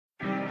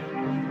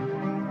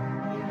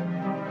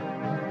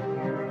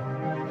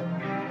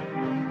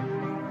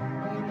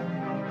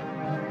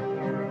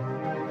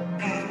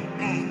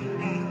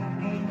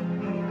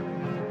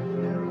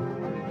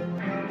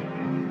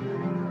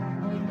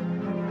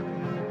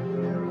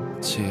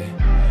Shit.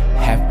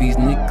 Half these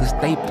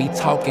niggas, they be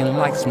talking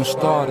like some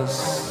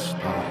starters.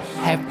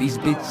 Half these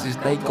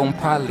bitches, they gon'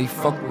 probably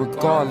fuck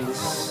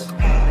regardless.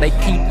 They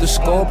keep the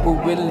score,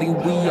 but really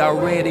we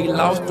already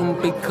lost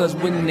them. Because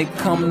when it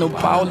come to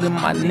ballin',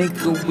 my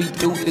nigga, we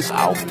do this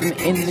often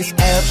and it's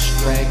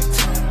abstract.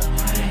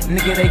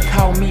 Nigga, they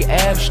call me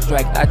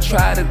abstract. I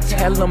try to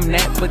tell them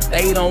that, but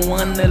they don't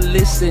wanna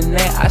listen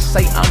that. I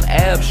say I'm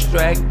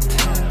abstract.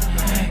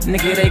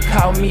 Nigga, they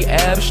call me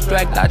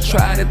abstract. I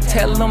try to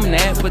tell them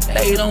that, but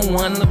they don't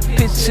wanna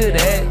picture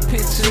that,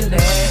 picture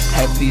that.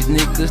 Half these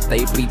niggas,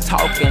 they be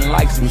talking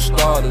like some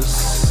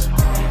starters.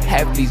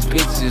 Half these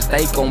bitches,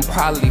 they gon'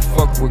 probably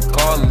fuck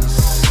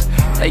regardless.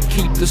 They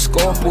keep the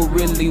score, but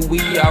really we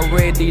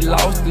already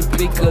lost it.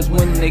 Because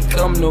when they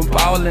come to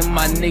ballin',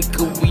 my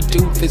nigga, we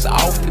do this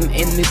often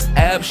and it's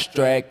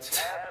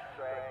abstract.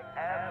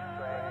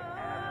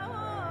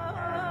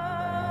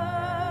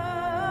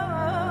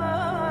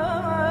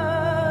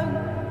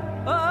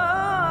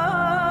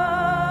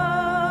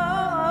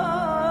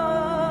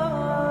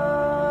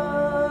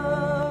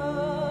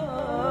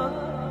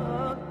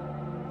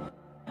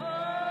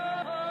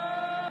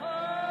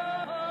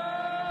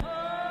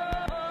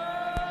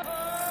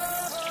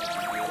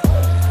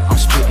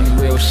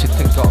 Real shit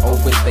to go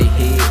over their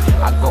head.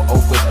 I go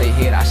over their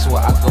head, I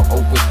swear I go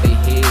over their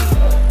head.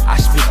 I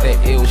spit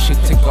that ill shit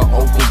to go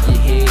over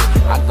your head.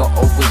 I go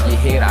over your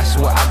head, I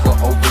swear I go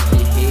over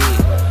your head.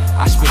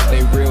 I spit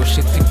that real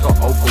shit to go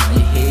over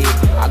your head.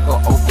 I go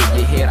over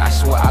your head, I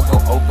swear I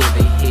go over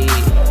their head.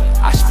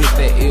 I spit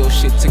that ill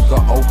shit to go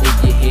over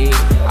your head.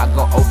 I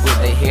go over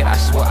their head, I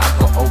swear I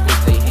go over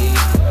their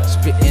head.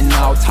 Spitting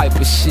all type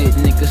of shit,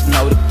 niggas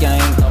know the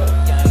game.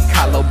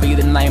 Kaloh be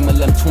the name of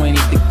them 20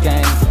 the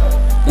game.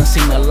 Done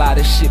seen a lot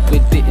of shit but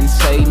didn't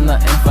say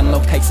nothing. For no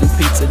cakes and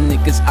pizza,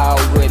 niggas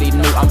already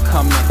knew I'm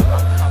coming.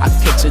 I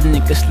catch a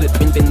nigga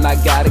slipping, then I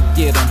gotta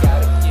get him.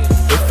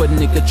 If a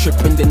nigga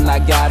tripping, then I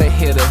gotta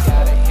hit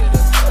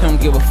her. She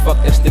don't give a fuck,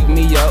 that stick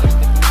me up.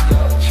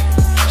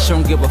 She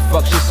don't give a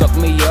fuck, she suck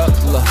me up.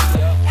 Look,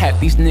 half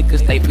these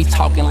niggas, they be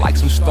talking like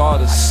some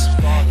starters.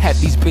 Half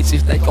these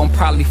bitches, they gon'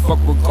 probably fuck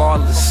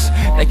regardless.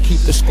 They keep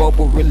the score,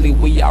 but really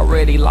we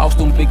already lost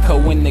them.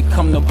 Because when they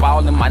come to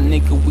ballin', my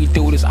nigga, we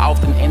do this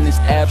often and it's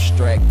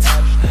abstract.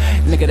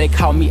 Nigga, they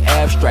call me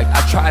abstract.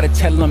 I try to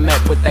tell them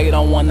that, but they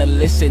don't wanna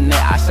listen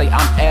that. I say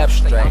I'm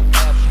abstract.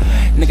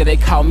 Nigga, they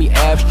call me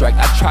abstract.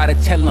 I try to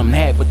tell them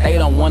that, but they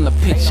don't wanna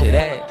picture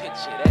that.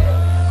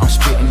 I'm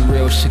spitting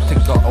real shit to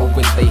go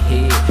over their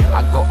head.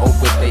 I go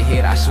over their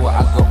head, I swear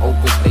I go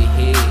over their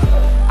head.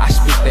 I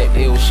spit that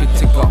ill shit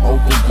to go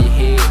over your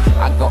head.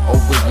 I go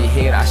over your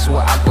head, I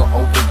swear I go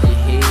over your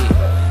head.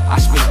 I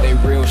spit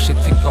that real shit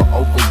to go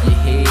over your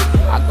head.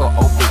 I go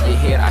over your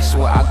head, I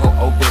swear I go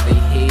over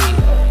their head.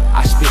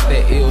 I spit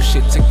that ill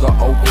shit to go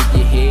over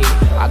your head.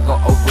 I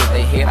go over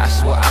their head, I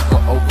swear I go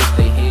over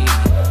their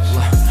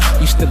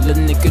head. You still a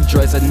nigga,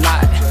 dress or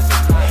not?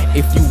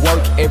 If you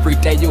work every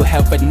day, you'll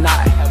have a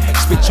knot.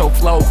 Spit your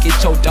flow,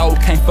 get your dough.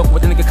 Can't fuck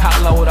with a nigga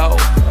Kaloh though.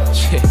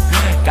 Shit,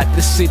 got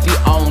the city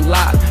on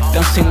lock.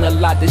 Done seen a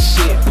lot of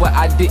shit, but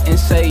I didn't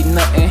say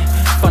nothing.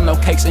 For no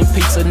cakes and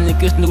pizza,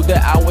 niggas knew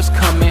that I was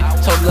coming.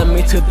 So let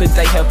me till the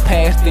day have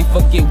passed, then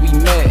forget we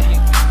met.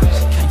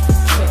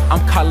 I'm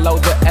Kaloh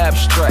the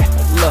abstract.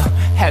 Look,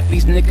 half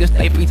these niggas,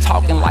 they be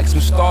talking like some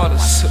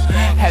starters.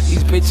 Half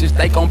these bitches,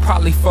 they gon'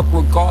 probably fuck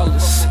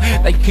regardless.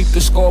 They keep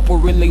the score, but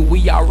really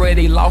we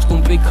already lost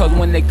them. Because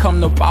when they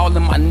come to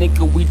ballin', my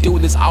nigga, we do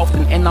this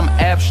often and I'm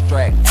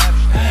abstract.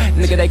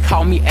 Nigga, they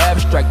call me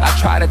abstract. I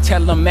try to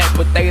tell them that,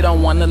 but they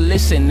don't wanna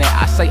listen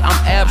that. I say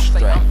I'm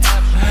abstract.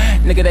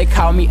 Nigga, they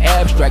call me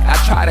abstract. I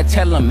try to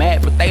tell them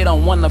that, but they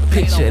don't wanna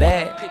picture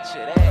that.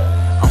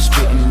 I'm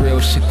spitting real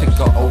shit to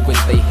go over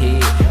their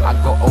head. I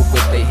go over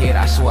their head,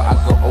 I swear I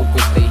go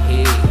over their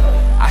head.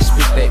 I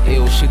spit that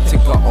ill shit to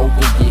go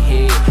over your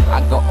head.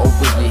 I go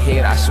over your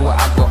head, I swear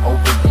I go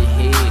over your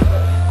head.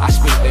 I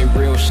spit that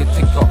real shit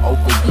to go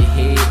over your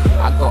head.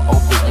 I go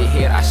over your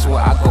head, I swear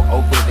I go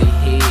over their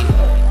head.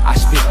 I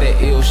spit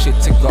that ill shit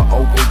to go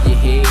over your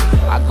head.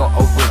 I go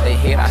over their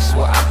head, I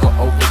swear I go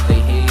over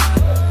their head.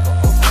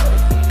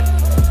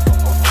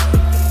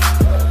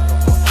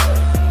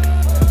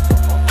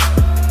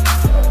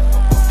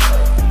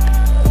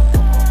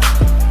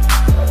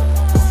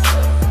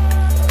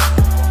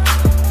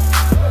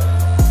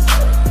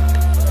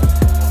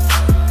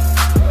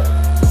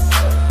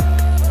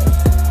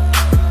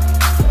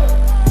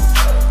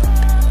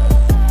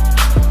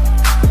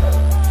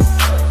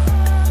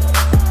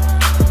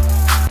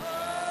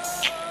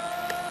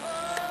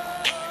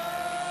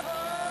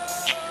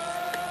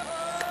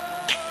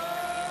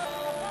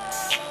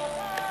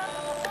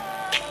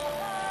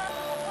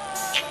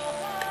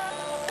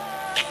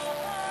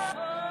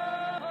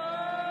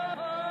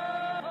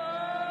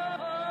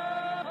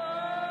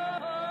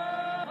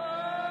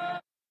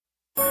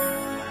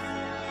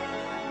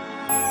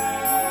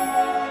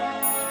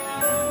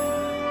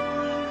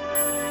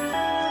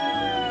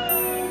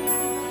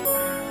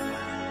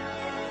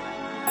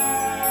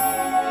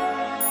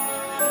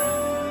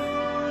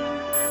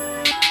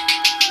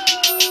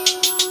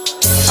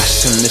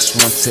 send this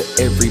one to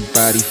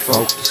everybody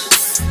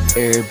focused.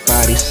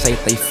 Everybody say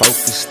they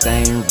focused,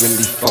 they ain't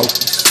really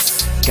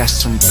focused. Got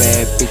some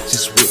bad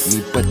bitches with me,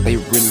 but they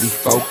really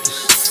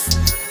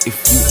focused. If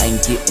you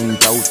ain't getting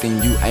dope, then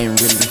you ain't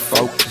really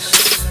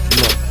focused.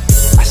 Look,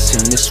 I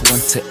send this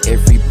one to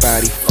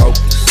everybody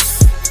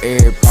focused.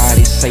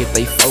 Everybody say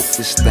they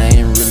focused, they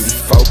ain't really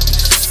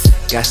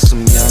focused. Got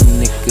some young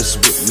niggas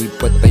with me,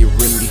 but they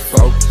really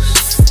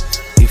focused.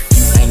 If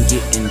you ain't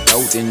getting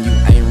dope, then you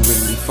ain't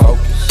really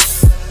focused.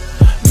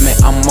 Man,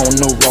 I'm on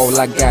the roll,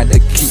 I gotta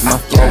keep my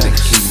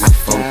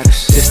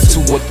focus. Just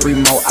 2 or 3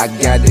 more, I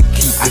gotta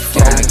keep it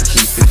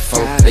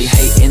focused. They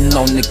hating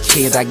on the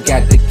kid, I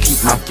gotta keep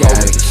my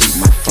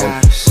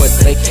focus. But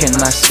they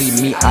cannot see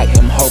me, I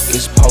am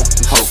hocus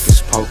pocus.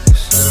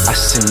 I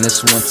send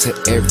this one to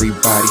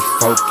everybody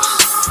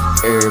focused.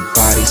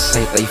 Everybody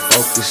say they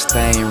focused,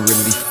 they ain't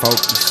really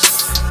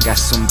focused. Got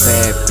some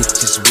bad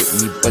bitches with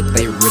me, but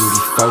they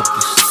really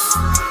focused.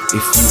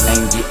 If you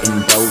ain't getting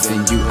dope,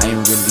 then you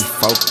ain't really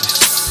focused.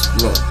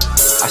 Look,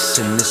 I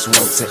send this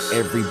one to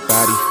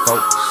everybody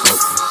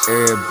focused.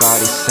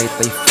 Everybody say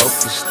they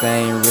focused,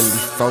 they ain't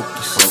really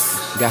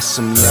focused. Got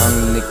some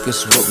young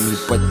niggas with me,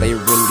 but they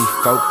really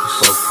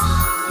focused.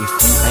 If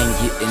you ain't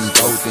getting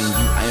dope, then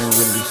you ain't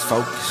really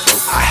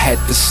focused. I had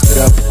to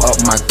step up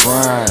my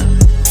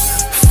grind.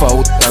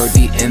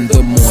 4:30 in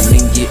the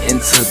morning, get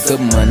into the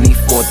money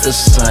for the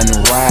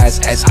sunrise.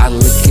 As I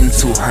look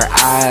into her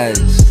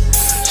eyes,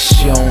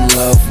 she don't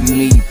love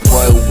me,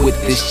 boy, with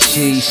this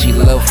cheese. She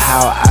love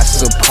how I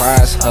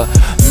surprise her.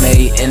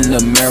 Made in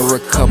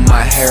America,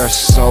 my hair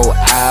so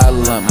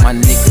island. My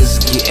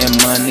niggas getting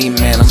money,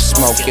 man, I'm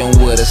smoking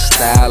with a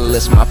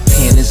stylist. My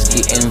pen is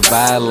getting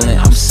violent,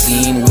 I'm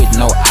seen with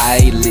no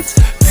eyelids.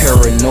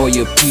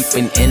 Paranoia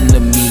peeping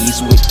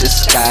enemies with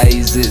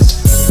disguises.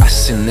 I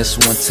send this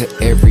one to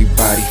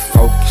everybody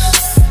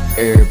focused.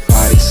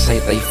 Everybody say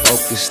they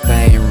focused,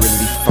 they ain't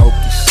really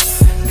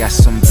focused. Got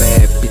some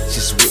bad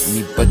bitches with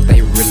me, but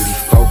they really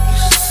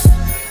focused.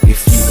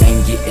 If you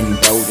ain't getting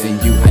dope, then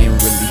you ain't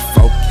really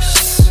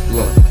focused.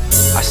 Look,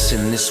 I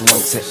send this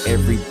one to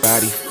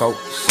everybody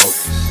focused.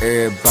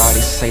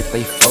 Everybody say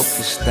they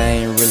focused,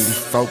 they ain't really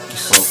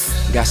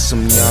focused. Got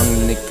some young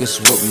niggas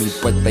with me,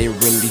 but they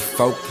really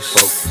focused.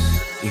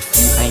 If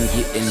you ain't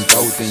getting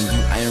dope, then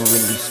you ain't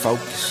really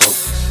focused.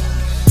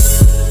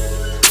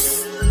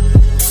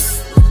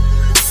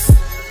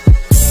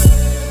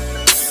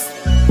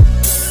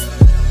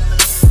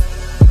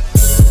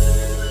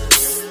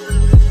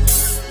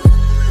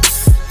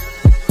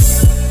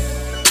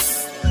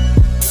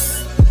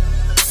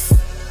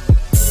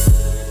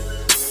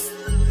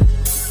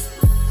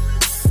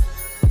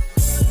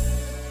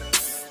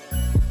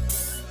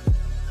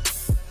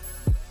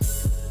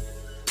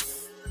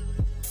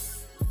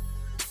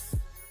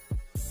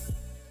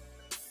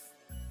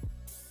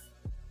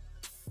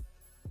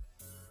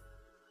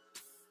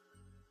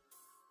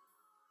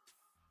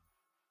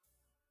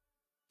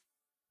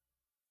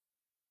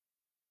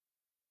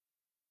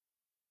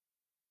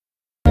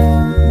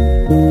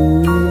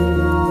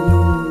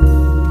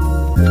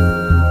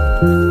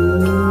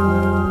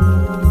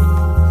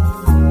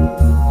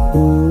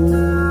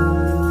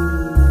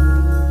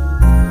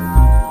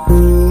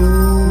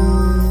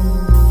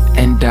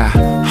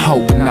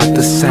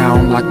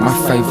 Sound like my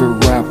favorite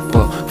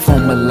rapper,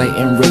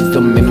 formulating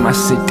rhythm in my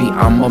city,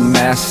 I'm a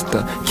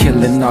master.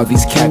 Killing all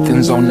these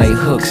captains on they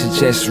hooks,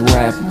 just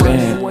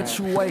rapping.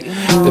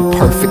 The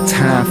perfect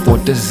time for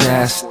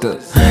disaster.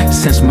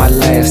 Since my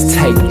last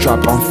tape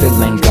drop, I'm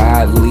feeling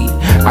godly.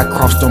 I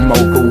crossed them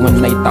over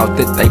when they thought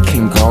that they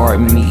can guard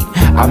me.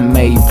 I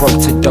made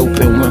broke to dope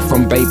and went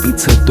from baby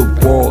to the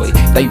boy.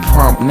 They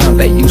prompt now,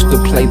 they used to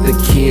play the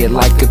kid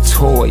like a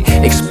toy.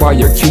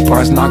 Expired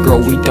coupons, nah girl,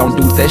 we don't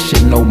do that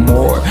shit no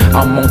more.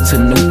 I'm on to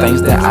new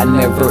things that I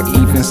never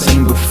even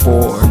seen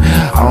before.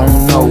 I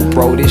don't know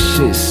bro, this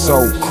shit's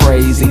so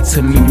crazy.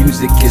 To me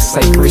music is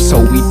sacred, so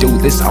we do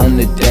this on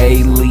the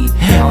daily.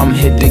 I'm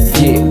here to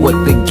get what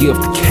the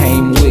gift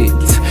came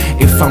with.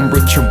 If I'm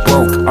rich or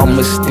broke,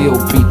 I'ma still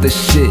be the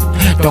shit.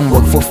 Don't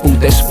work for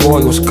food that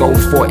spoils, go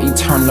for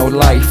eternal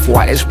life.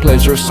 Why is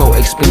pleasure so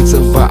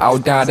expensive, but I'll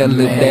die to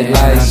live that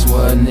life. That's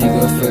what a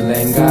nigga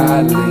feeling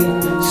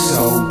godly,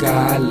 so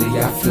godly.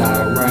 I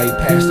fly right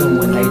past them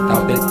when they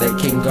thought that they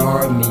can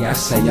guard me. I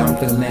say I'm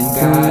feeling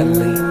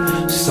godly,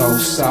 so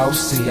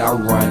saucy. I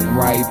run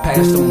right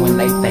past them when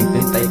they think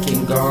that they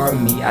can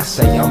guard me. I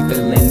say I'm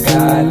feeling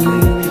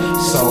godly,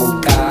 so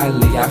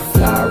godly. I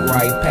fly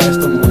right past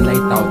them when they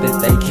thought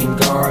that they can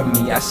guard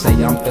me. I say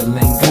I'm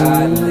feeling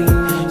godly,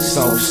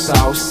 so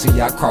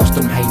saucy. I cross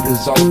them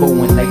haters over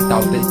when they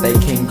thought that they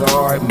can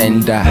guard me.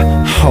 And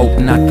I hope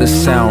not to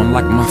sound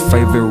like my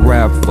favorite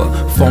rapper,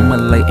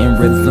 formulating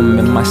rhythm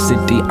in my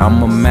city,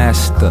 I'm a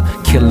master.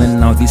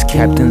 Killing all these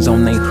captains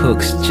on they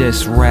hooks,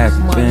 just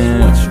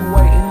rapping.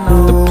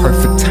 The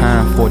perfect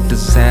time for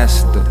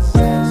disaster.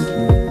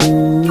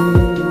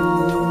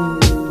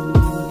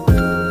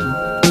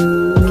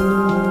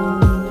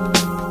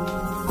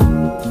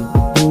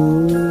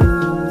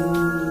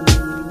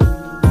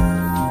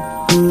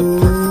 The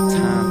perfect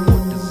time for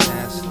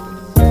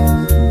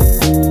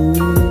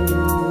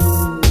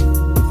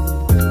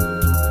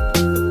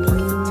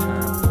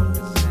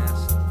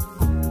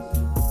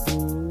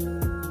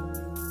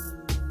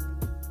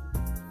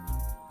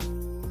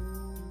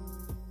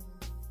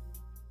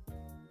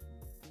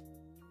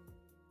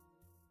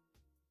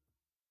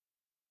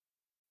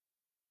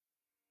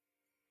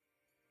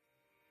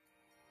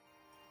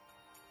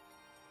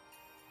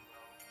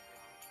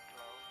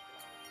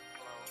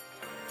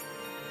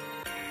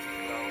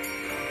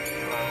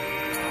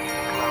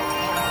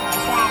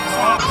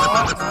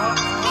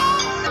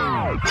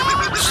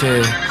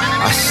Shit,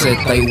 I said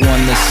they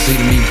wanna see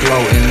me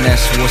blow, and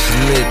that's what's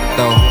lit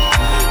though.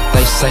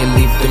 They say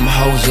leave them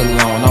hoes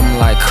alone. I'm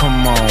like,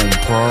 come on,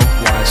 bro.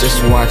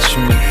 Just watch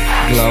me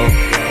glow,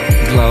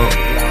 glow,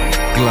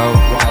 glow.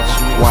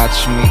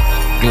 Watch me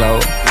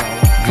glow,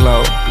 glow,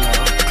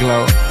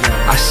 glow.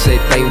 I said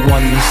they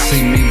wanna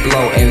see me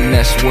blow, and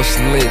that's what's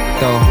lit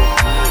though.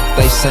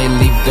 They say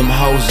leave them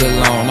hoes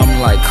alone. I'm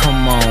like,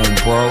 come on,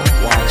 bro.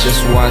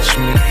 Just watch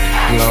me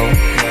glow,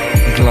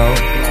 glow,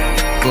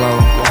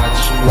 glow.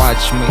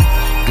 Watch me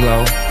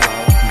glow,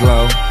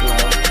 glow,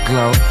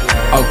 glow.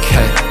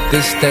 Okay,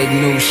 this they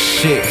new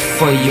shit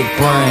for your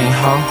brain,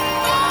 huh?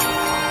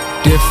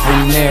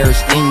 Different airs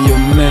in your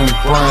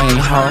membrane,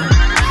 huh?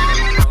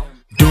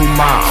 Do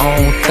my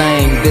own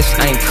thing, this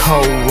ain't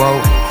cold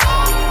road.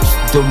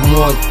 The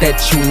more that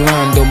you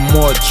learn, the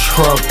more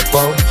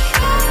trouble.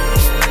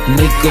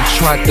 Nigga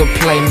tried to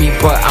play me,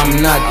 but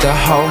I'm not the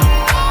hoe.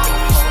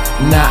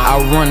 Now I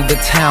run the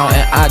town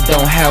and I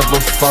don't have a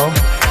foe.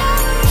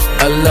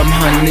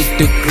 1100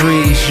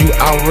 degrees, you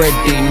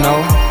already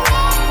know.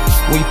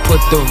 We put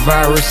the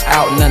virus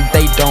out, now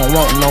they don't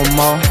want no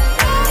more.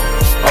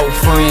 Old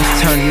friends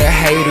turn to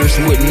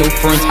haters, with new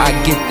friends I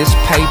get this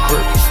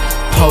paper.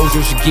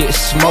 Posers get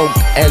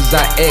smoked as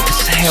I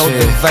exhale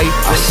the vapor.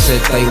 I said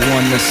they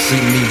wanna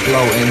see me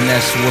blow, and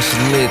that's what's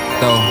lit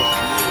though.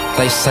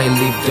 They say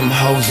leave them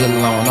hoes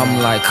alone. I'm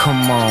like,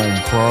 come on,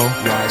 bro.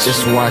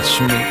 Just watch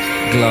me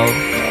glow,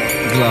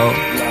 glow,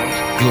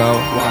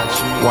 glow.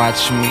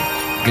 Watch me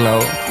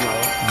glow,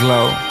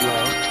 glow,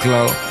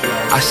 glow.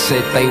 I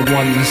said they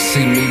wanna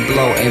see me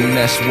blow, and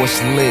that's what's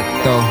lit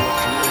though.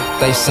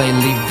 They say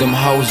leave them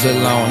hoes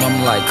alone.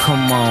 I'm like,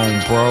 come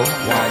on, bro.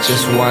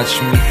 Just watch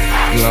me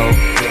glow,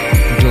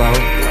 glow,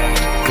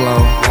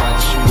 glow.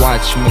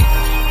 Watch me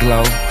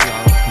glow,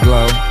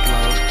 glow,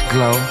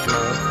 glow.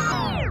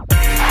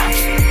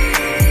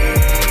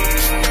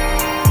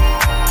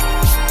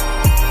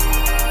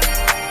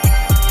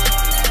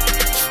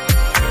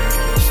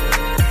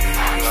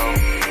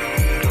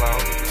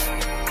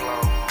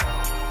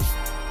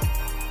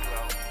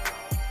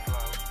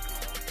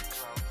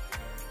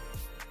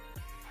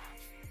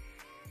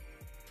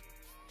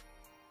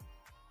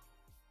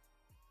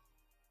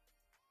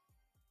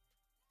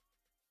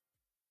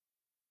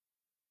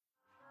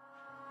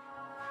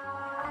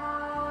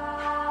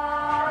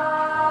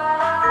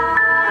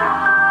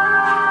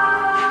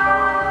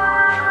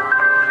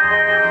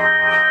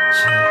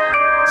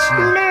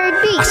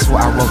 I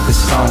swear I wrote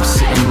this song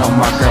sitting on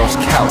my girl's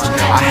couch.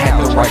 I had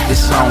to write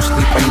this song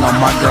sleeping on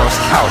my girl's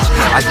couch.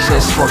 I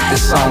just wrote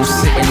this song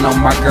sitting on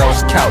my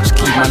girl's couch.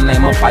 Keep my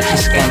name up out your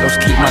scandals,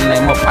 keep my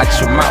name up out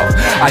your mouth.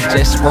 I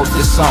just wrote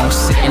this song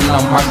sitting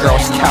on my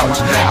girl's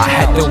couch. I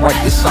had to write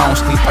this song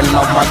sleeping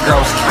on my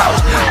girl's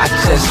couch. I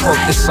just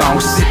wrote this song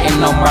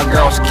sitting on my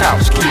girl's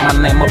couch. Keep my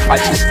name up out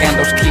your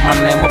scandals, keep my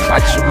name up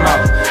out your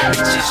mouth. I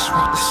just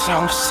wrote this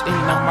song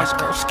sitting on my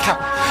girl's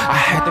couch. I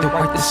had to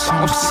write this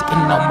song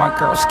sitting on my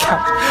girl's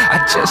couch.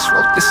 I just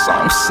wrote this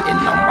song sitting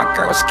on my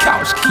girl's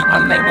couch. Keep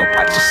my name up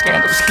out your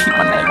scandals, keep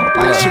my name up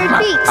out your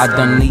mouth. I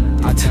done need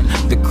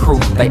the crew,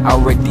 they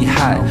already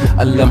hot.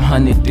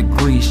 1100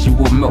 degrees, you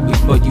will melt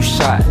before you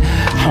shot.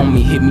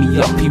 Homie hit me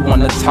up, he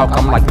wanna talk,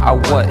 I'm like, I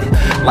what?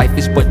 Life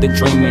is but the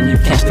dream and you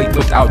can't sleep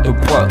without the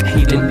buck.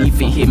 He didn't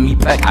even hit me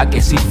back, I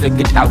guess he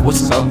figured out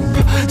what's up.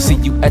 See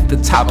you at the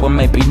top or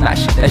maybe not,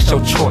 shit, that's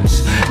your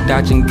choice.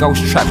 Dodging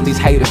ghost traps, these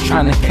haters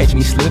trying to catch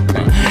me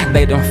slipping.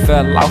 They done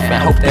fell off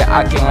and hope that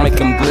I can make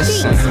them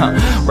glisten.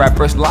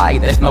 Rappers lie,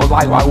 there's no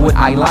lie, why would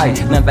I lie?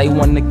 Now they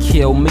wanna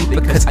kill me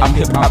because I'm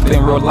hip-hop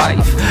in real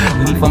life.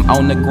 Leave them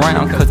on the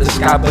ground cause the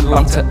sky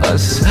belongs to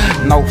us.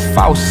 No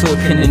falsehood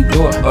can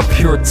endure a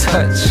pure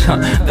touch.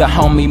 The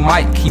homie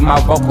Mike keep my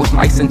vocals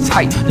nice and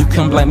tight. You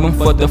can blame him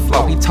for the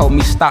flow, he told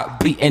me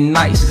stop being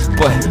nice.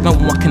 But no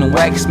one can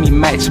wax me,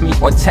 match me,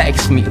 or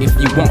tax me. If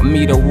you want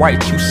me to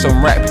write you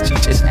some rap, you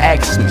just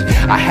ask me.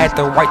 I had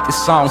to write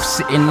this song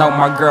sitting on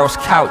my girl's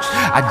couch.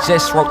 I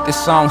just wrote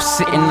this song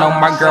sitting on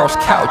my girl's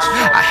couch.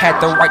 I had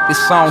to write this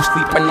song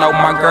sleeping on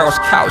my girl's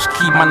couch.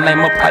 Keep my name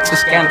up out your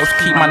scandals,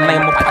 keep my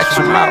name up out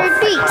your mouth.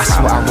 I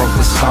swear I wrote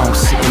this song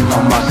sitting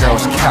on my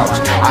girl's couch.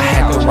 I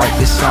had to write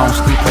this song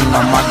sleeping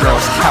on my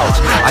girl's couch.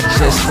 I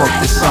just wrote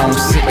this song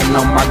sitting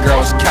on my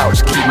girl's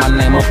couch. Keep my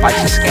name up out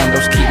your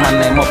scandals, keep my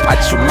name up out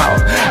your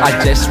mouth. I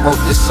just wrote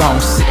this song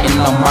sitting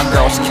on my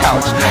girl's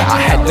couch. I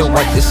had to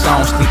write this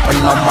song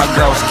sleeping on my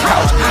girl's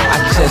couch. I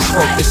just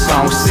wrote this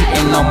song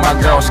sitting on my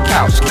girl's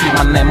couch. Keep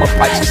my name up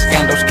out your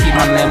scandals, keep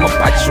my name up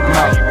out your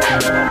mouth.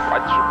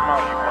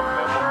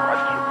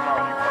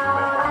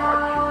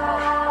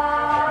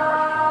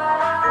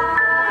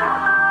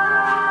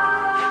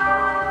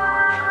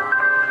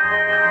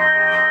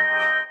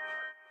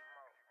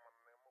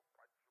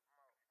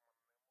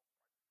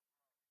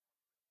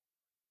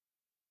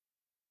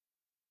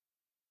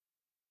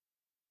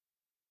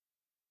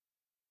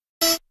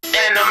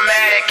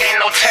 Cinematic, ain't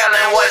no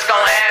telling what's gon'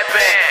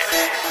 happen.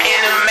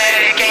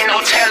 Cinematic, ain't no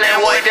telling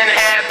what done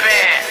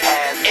happen.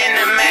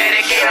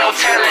 Cinematic, ain't no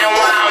telling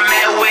why I'm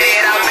at with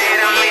it. I bet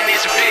I'm in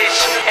this bitch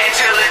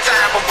until it's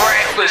time for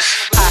breakfast.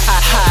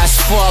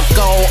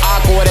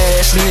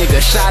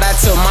 a shout out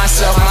to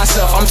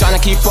myself. I'm trying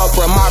to keep up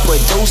with my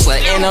producer.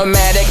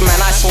 Automatic, man,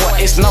 I swear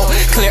it's no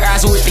clear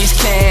eyes with these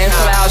cans.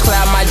 Clouds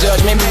cloud my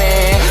judgment,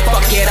 man.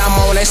 Fuck it, I'm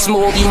on that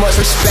smooth. You must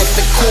respect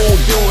the cool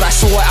dude. I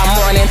swear I'm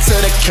running to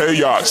the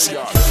chaos.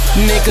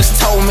 Niggas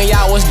told me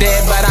I was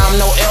dead, but I'm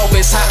no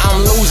Elvis. How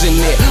I'm losing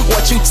it?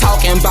 What you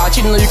talking about?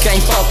 You know you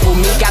can't fuck with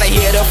me. Gotta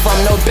hit her from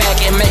the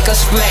back and make her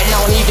splat.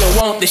 Don't even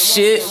want the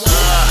shit.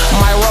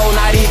 My roll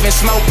not even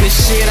smoke this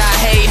shit. I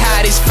hate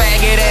how these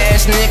faggot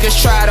ass niggas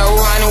try to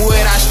run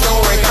with our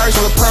story. Curse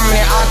with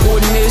permanent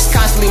awkwardness,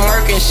 constantly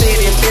murking shit.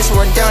 If it's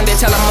redundant,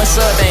 tell them a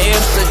southern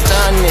hipster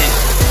done it.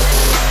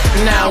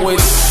 Now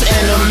it's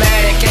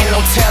automatic, ain't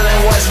no telling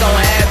what's gonna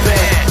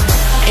happen.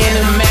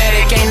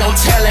 Automatic, ain't no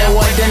telling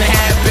what done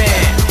happen.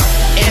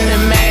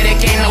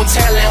 Automatic, ain't no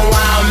telling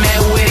why I'm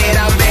at with it.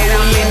 I bet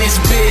we in this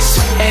bitch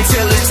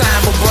until it's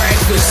time for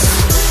breakfast.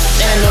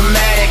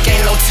 Automatic,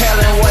 ain't no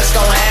telling what's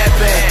gonna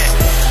happen.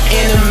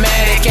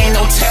 Automatic, ain't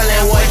no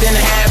telling what done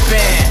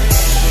happen.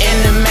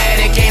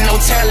 Automatic, ain't no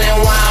telling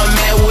why I'm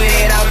at with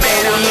it. I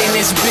bet we in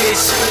this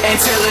bitch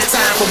until it's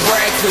time for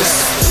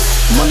breakfast.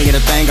 Money in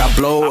a thing, I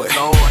blow it.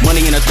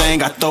 Money in a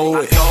thing, I throw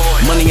it.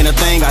 Money in a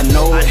thing, I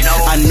know it.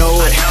 I know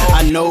it,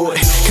 I know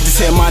it. Can you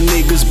tell my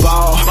niggas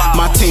ball?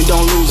 My team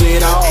don't lose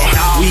it all.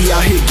 We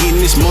out here getting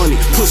this money,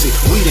 pussy,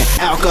 weed and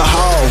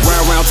alcohol.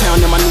 Ride around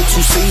town in my new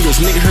two-seaters.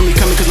 Nigga heard me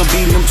coming cause I'm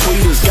beating them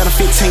tweeters. Got a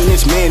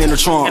 15-inch man in the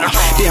trunk.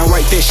 Damn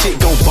right, that shit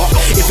gon' bop.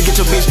 If it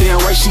get your bitch, damn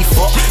right, she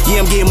fuck.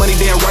 Yeah, I'm getting money,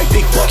 damn right,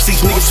 big bucks.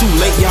 These niggas too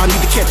late, y'all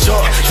need to catch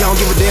up. Y'all don't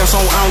give a damn,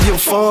 so I don't give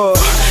a fuck.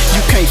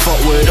 You can't fuck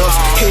with us.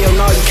 Hell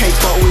no, you can't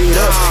fuck with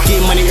us. Get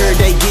money every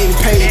day, getting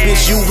paid,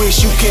 bitch. You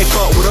wish you can't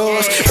fuck with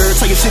us. Every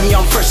time you see me,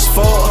 I'm fresh as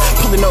fuck.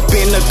 Pulling up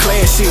in the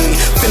classic.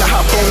 Finna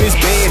hop on this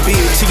bad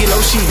bitch. You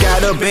know she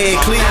got a bad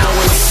clip. Now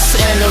it's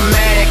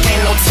automatic,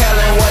 ain't no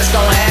telling what's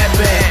gonna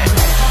happen.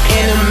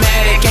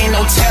 Automatic, ain't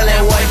no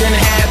telling what done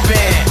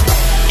happen.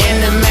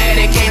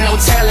 Automatic, ain't no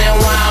telling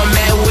why I'm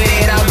at with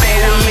it. I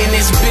bet we in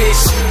this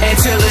bitch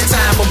until it's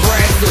time for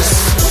breakfast.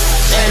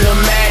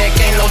 Automatic,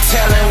 ain't no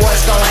telling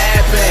what's gonna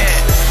happen.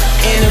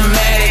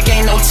 Automatic,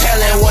 ain't no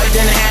telling what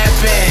done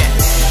happen.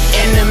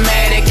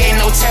 Automatic, ain't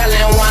no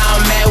telling why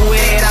I'm at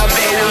with it. I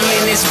bet we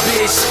in this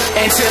bitch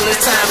until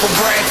it's time for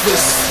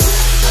breakfast.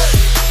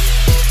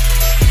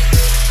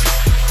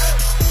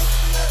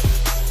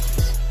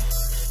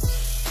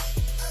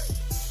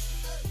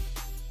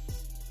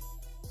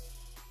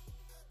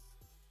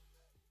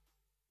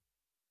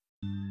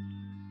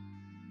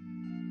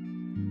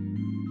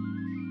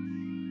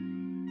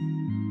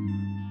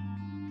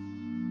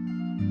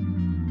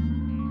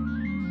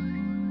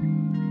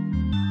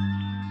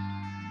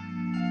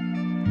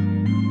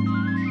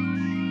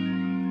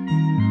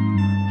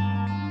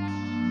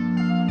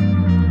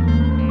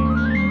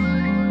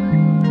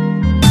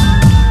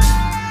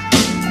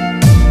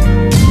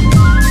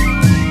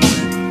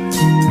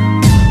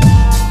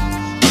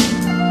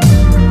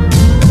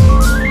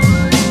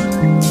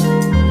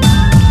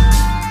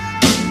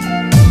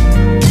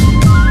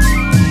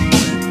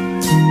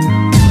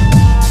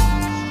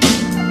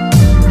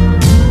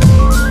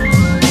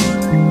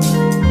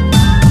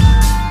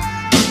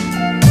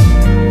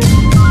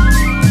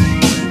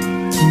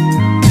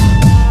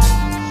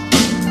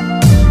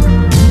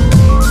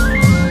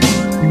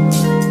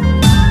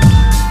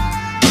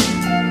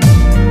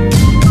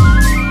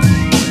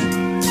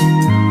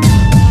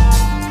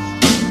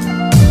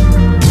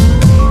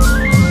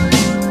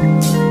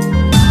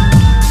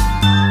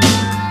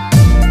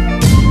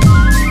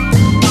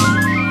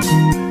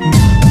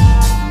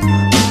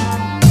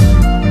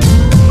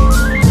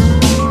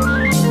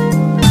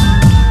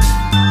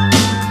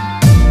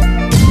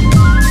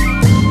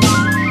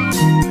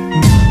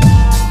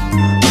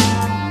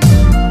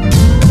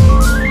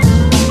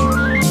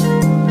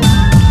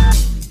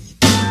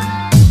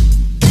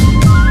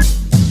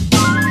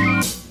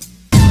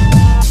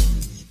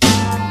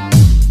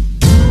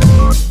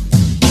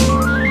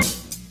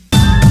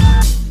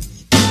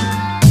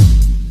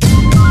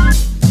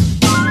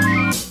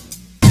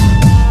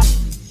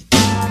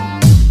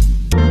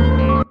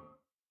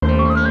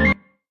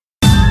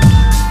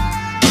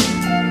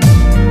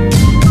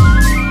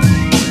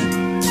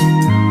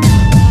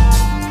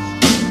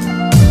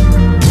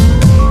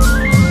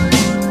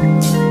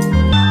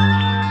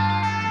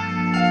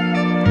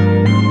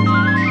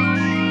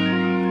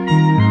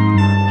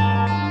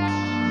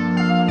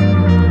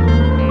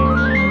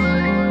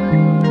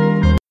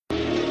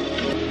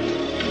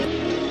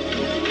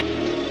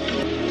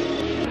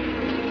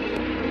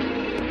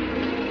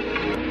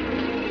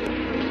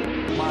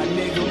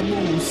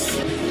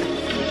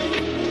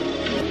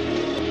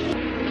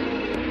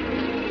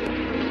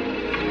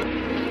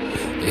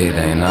 It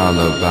ain't all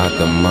about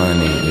the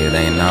money, it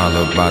ain't all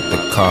about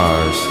the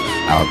cars.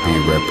 I'll be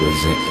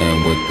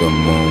representing with the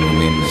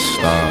moon and the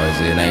stars.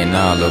 It ain't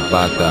all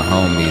about the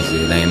homies,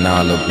 it ain't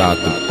all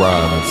about the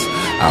bras.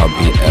 I'll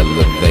be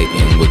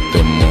elevating with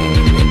the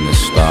moon and the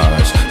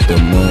stars. The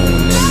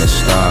moon and the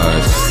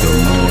stars, the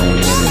moon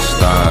and the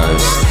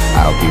stars.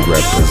 I'll be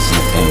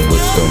representing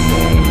with the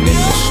moon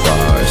and the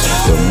stars.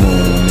 The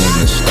moon and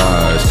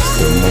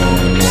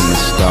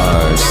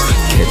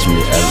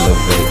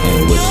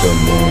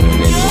moon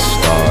and the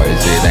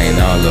stars. It ain't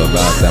all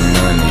about the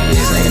money,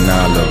 it ain't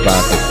all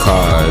about the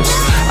cars.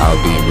 I'll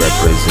be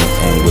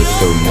representing with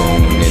the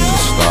moon and the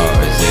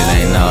stars. It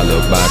ain't all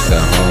about the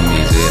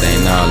homies, it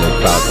ain't all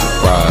about the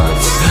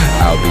prods.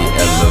 I'll be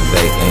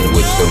elevating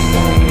with the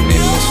moon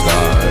and the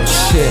stars.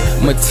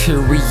 Shit,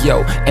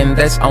 material, and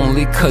that's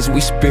only cause we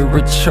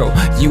spiritual.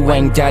 You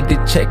ain't got to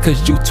check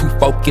cause you too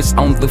focused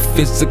on the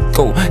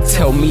physical.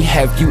 Tell me,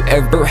 have you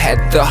ever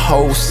had the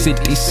whole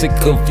city sick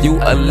of you?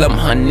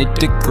 1100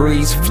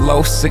 degrees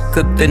flow,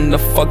 sicker than the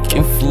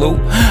fucking flu.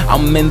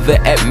 I'm in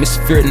the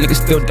atmosphere,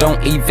 niggas still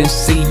don't even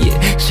see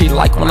it. She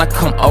like when I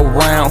come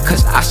around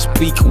cause I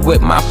speak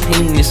with my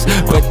penis,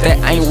 but that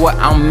ain't what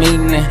I'm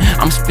meaning.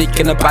 I'm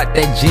speaking about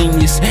that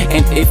genius,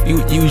 and if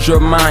you use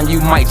your mind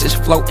you might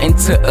just float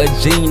into a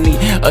genie.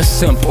 A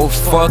simple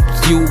fuck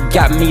you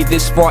got me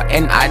this far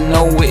and I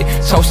know it.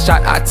 So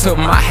shout out to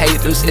my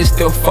haters, it's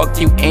still fuck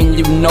you and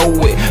you know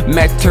it.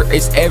 Matter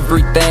is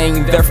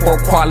everything, therefore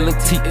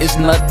quality is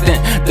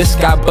nothing. The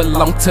sky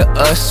belong to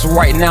us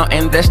right now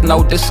and there's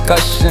no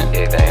discussion.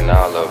 It ain't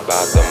all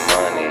about the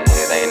money,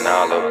 it ain't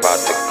all about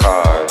the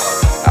cars.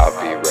 I'll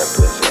be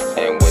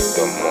representing with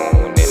the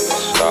moon and the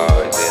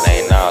stars. It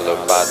ain't all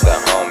about the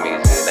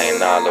homies, it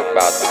ain't all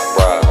about the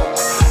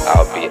bras.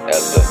 I'll be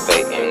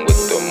elevating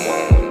with the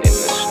moon and the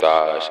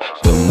stars.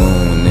 The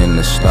moon and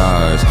the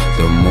stars,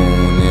 the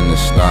moon and the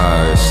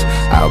stars.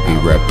 I'll be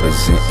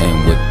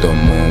representing with the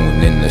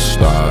moon and the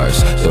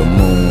stars. The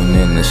moon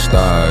and the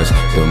stars,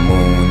 the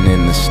moon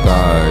and the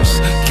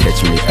stars.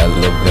 Catch me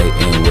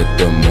elevating with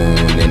the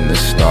moon and the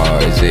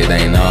stars. It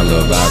ain't all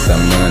about the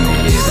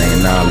money, it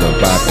ain't all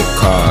about the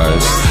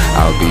cars.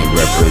 I'll be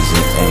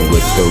representing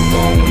with the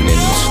moon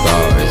and the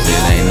stars.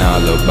 It ain't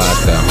all about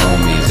the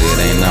homies, it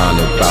ain't all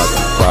about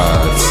the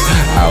prods.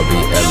 I'll be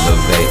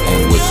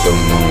elevating with the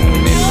moon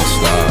and the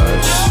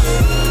stars.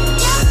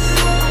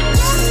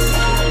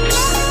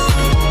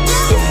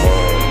 The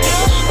moon and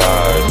the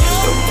stars,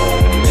 the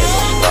moon and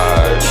the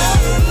stars.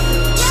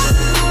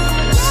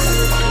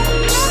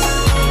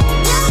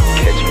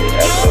 Catch me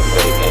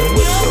elevating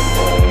with the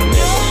moon and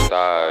the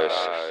stars.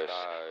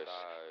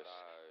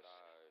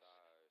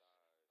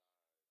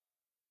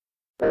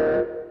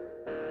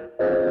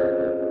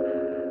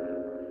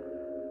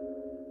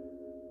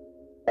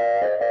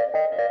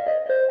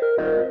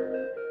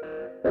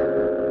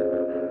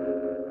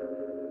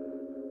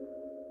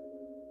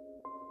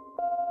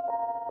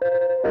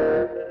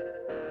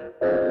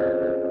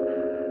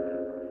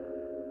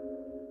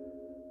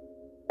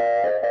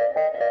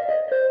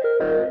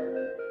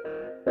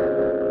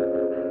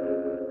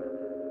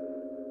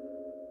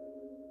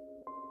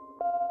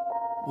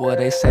 Well,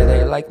 they say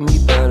they like me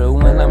better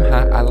when I'm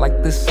high, I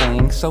like to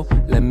sing. So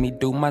let me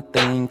do my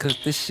thing, cause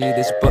this shit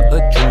is but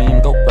a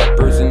dream. Go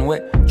represent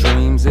wet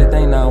dreams, it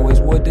ain't always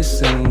what it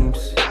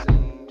seems.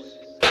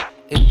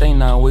 It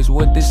ain't always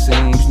what it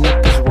seems.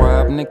 Niggas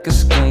rob, niggas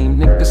scheme,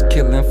 niggas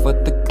killing for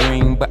the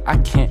green. But I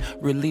can't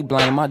really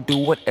blame, I do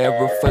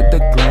whatever for the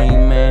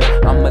green, man.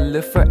 I'ma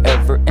live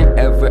forever and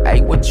ever,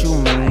 ayy, what you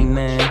mean,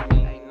 man?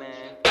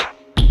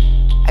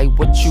 Ayy,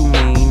 what you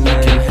mean, man?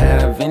 You can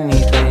have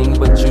anything,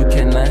 but you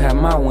cannot have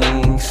my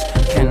wings.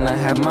 Cannot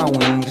have my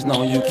wings,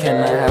 no, you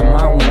cannot have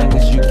my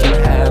wings. You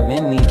can have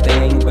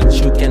anything, but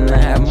you cannot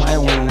have my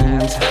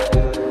wings.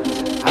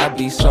 I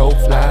be so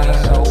fly.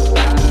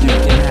 You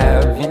can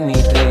have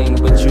anything,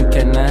 but you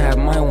cannot have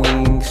my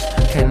wings.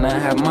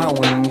 Cannot have my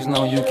wings,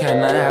 no, you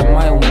cannot have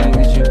my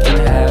wings. You can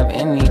have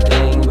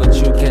anything, but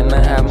you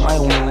cannot have my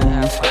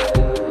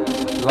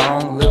wings.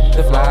 Long live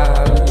the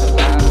fly.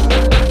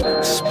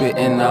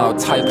 Spitting all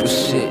type of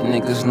shit,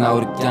 niggas know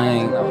the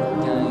game.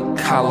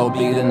 Kaloh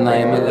be the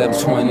name,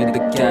 1120 the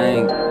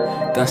gang.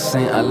 Done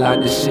seen a lot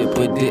of shit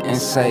but didn't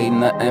say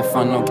nothing.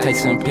 For no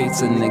cakes and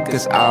pizza,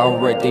 niggas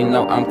already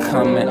know I'm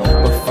coming.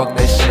 But fuck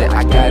that shit,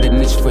 I got a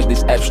niche for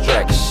this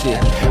abstract shit.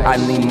 I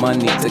need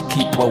money to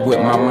keep up with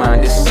my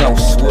mind, it's so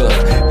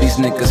swift. These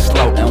niggas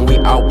slow and we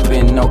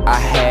open, know I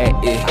had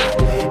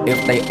it.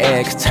 If they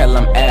ask, tell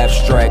them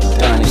abstract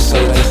done it.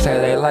 So they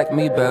say they like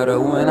me better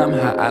when I'm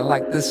high, I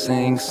like to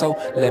sing. So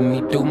let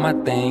me do my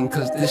thing,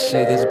 cause this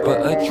shit is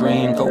but a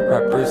dream. Go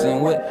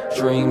represent with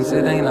dreams,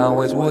 it ain't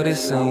always what it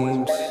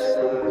seems.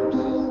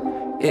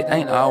 It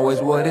ain't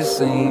always what it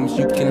seems.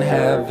 You can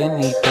have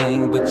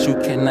anything, but you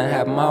cannot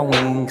have my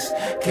wings.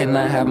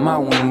 Cannot have my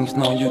wings,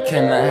 no, you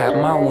cannot have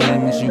my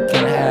wings. You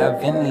can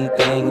have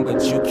anything,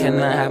 but you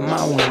cannot have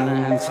my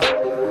wings.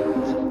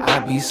 I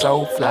be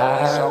so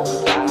fly.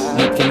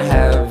 You can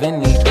have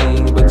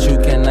anything, but you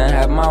cannot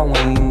have my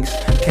wings.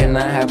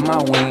 Cannot have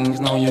my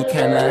wings, no, you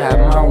cannot have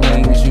my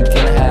wings. You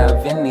can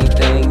have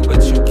anything,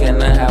 but you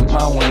cannot have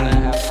my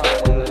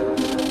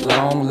wings.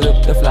 Long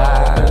live the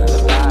fly.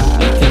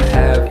 You can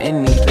have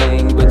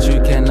anything, but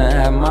you cannot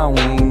have my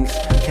wings.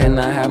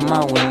 Cannot have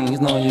my wings,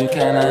 no, you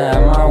cannot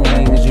have my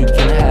wings. You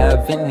can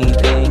have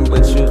anything,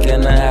 but you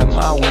cannot have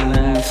my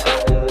wings.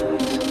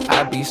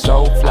 I be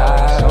so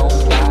fly.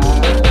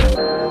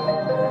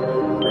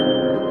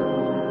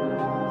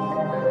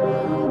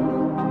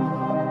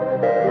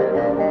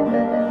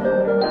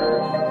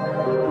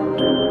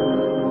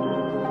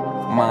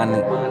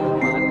 money,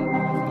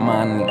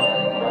 money,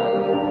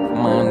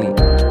 money.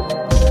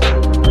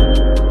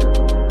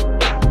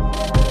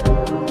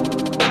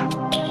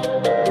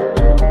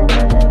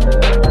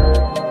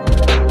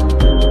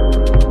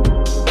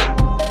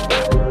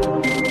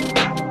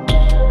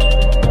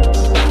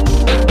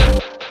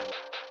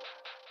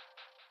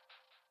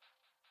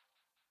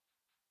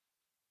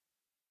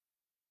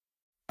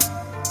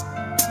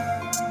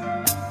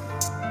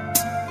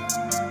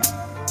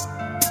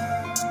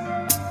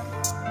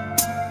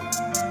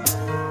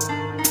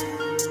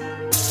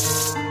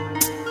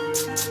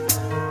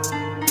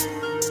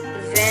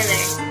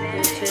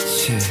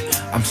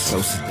 I'm so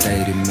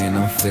sedated, man,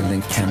 I'm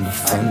feeling kinda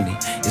funny.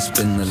 It's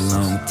been a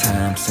long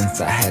time since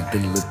I had the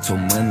little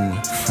money.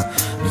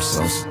 I'm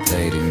so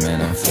sedated,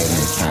 man, I'm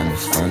feeling kinda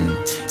funny.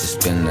 It's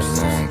been a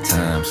long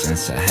time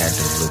since I had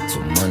the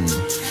little money.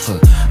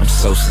 I'm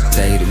so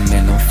sedated,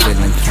 man, I'm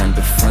feeling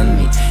kinda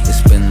funny.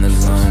 It's been a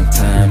long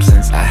time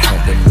since I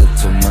had the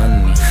little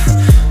money.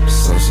 I'm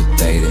so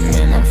sedated,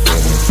 man, I'm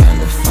feeling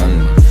kinda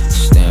funny.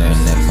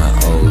 Staring at my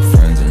old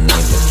friends and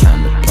they look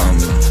kinda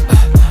bummy.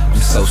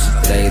 So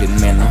sedated,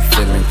 man, I'm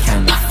feeling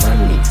kinda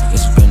funny.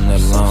 It's been a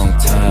long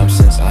time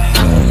since I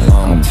had a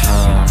long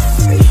time.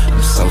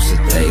 I'm so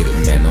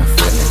sedated, man, I'm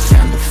feeling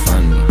kinda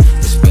funny.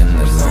 It's been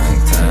a long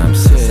time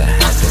since I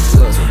had the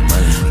little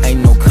money.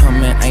 Ain't no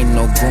coming, ain't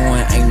no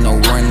going, ain't no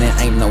running,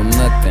 ain't no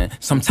nothing.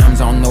 Sometimes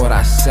I don't know what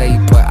I say,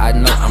 but I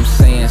know I'm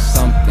saying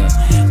something.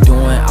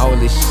 Doing all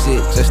this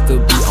shit just to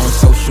be on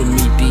social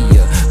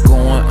media.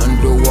 Going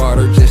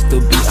underwater just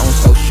to be on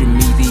social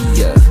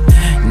media.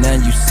 Now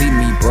you see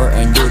me, bro,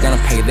 and you're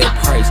gonna pay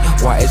that price.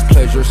 Why is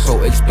pleasure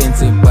so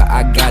expensive? But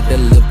I gotta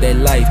live that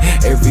life.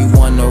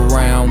 Everyone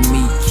around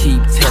me keep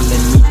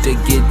telling me to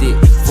get it.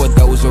 For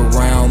those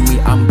around me,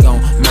 I'm gon'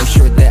 make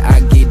sure that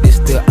I get it.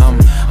 Still, I'm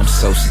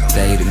so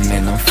sedated,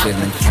 man, I'm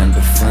feeling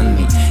kinda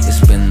funny.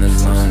 It's been a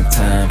long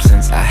time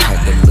since I had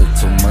the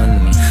little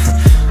money.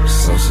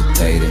 So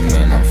sedated,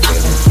 man, I'm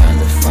feeling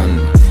kinda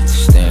funny.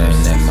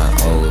 Staring at my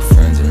old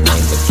friends and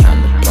they look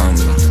kinda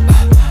bummy.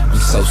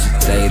 So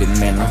sedated,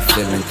 man, I'm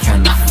feeling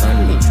kinda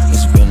funny.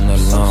 It's been a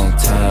long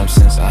time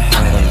since I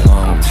had a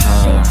long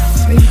time.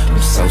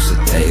 I'm so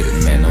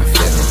sedated, man, I'm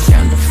feeling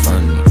kinda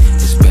funny.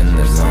 It's been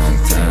a long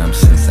time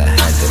since I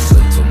had that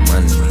little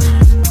money.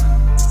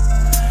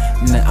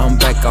 Now I'm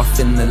back off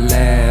in the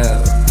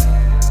lab.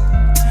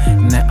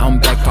 Now I'm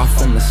back off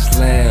on the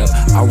slab.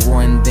 I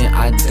run, then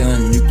I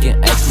done. You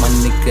can ask my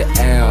nigga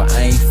Al.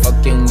 I ain't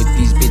fucking with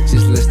these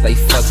bitches unless they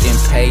fucking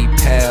pay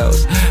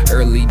pals.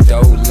 Early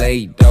dough,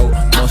 late dough,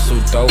 muscle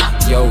dope,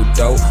 yo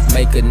dope.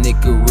 Make a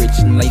nigga rich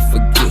and they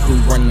forget who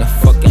run the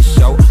fucking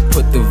show.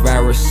 Put the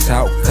virus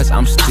out, cause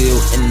I'm still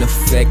in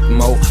effect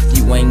mode.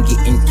 You ain't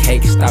getting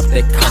cake, stop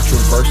that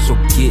controversial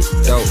get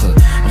dope.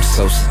 I'm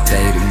so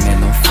sedated,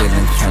 man, I'm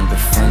feeling kinda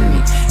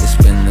funny. It's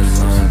been a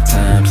long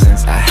time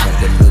since I had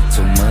a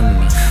little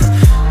money.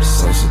 I'm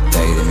so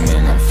sedated,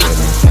 man, I'm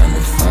feeling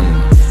kinda funny.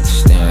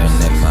 Staring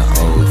at my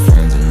old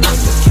friends and they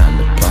look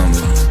kinda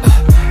bummy.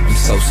 I'm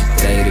so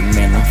sedated,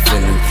 man, I'm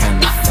feeling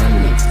kinda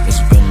funny.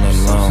 It's been a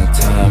long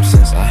time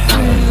since I had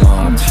a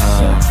long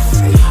time.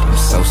 I'm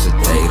so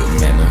sedated,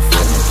 man, I'm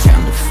feeling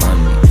kinda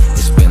funny.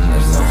 It's been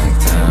a long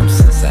time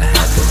since I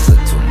had the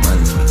little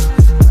money.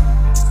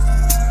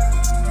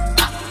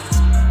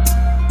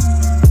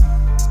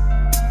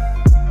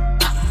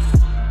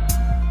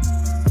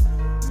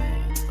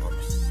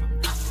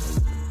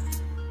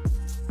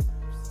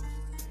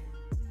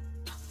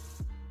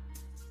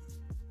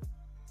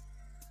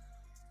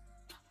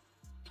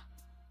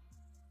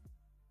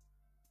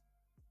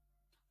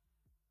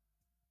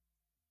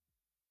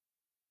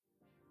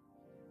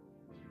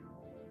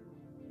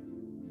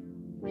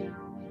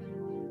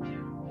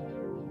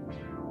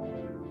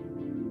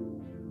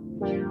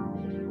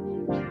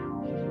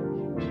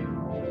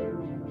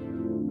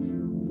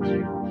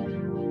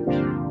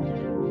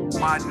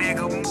 My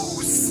nigga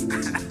Moose.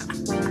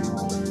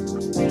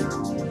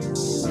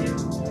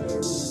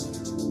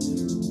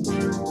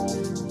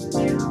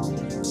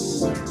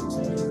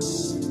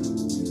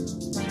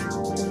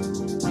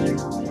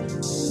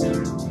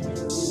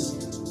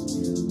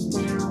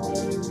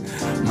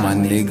 My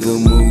nigga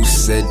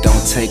Moose said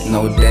don't take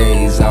no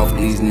days off,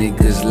 these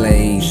niggas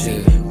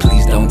lazy.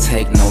 Please don't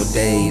take no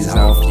days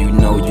off, you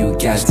know you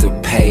got to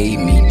pay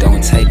me.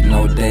 Don't take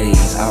no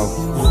days off.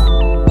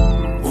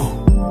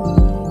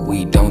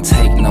 We don't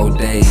take no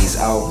days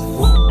off.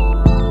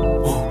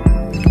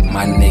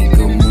 My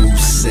nigga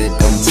Moose said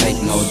don't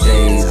take no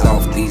days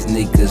off, these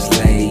niggas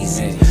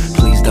lazy.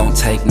 Please don't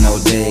take no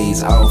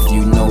days off,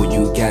 you know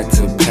you got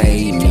to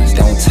pay me.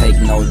 Don't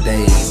take no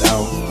days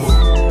off.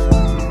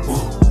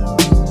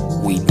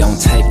 We don't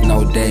take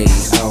no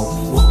days off.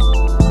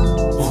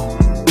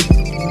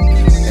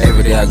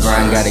 Every day I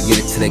grind, gotta get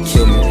it till they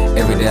kill me.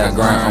 Every day I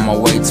grind on my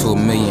way to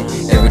 $1 million.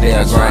 Every day I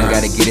I grind,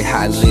 gotta get it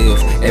how I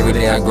live. Every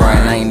day I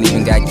grind, I ain't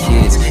even got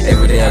kids.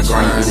 Every day I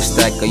grind, you either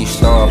stack or you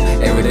starve.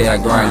 Every day I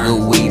grind,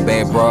 good weed,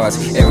 bad bras.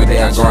 Every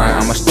day I grind,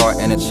 I'ma start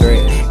and a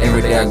threat.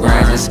 Every day I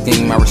grind, just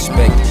scheme, I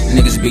respect.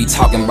 Niggas be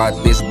talking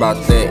about this,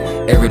 about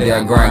that. Every day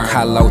I grind,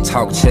 Kaloh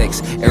talk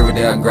checks. Every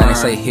day I grind, they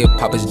say hip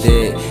hop is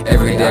dead.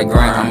 Every day I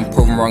grind, I'ma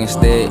prove them wrong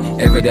instead.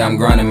 Every day I'm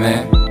grinding,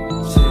 man.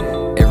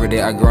 Every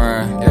day I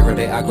grind, every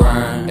day I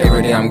grind,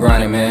 every day I'm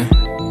grinding, man.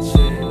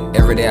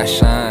 Every day I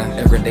shine,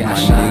 every day I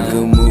shine. My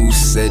nigga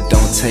Moose said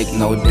don't take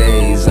no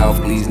days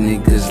off, these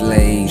niggas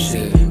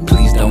lazy.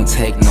 Please don't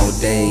take no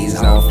days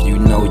off, you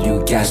know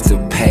you got to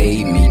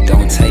pay me.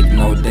 Don't take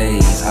no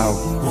days off.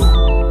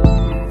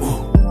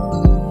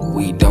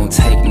 We don't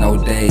take no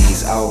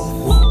days off.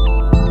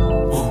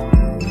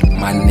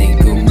 My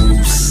nigga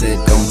Moose said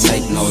don't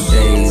take no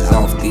days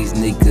off, these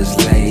niggas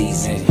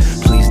lazy.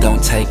 Please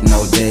don't take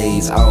no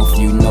days off,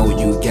 you know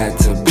you got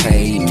to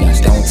pay me.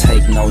 Don't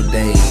take no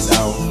days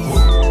off.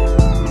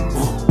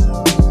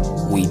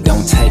 We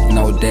don't take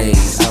no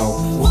days off.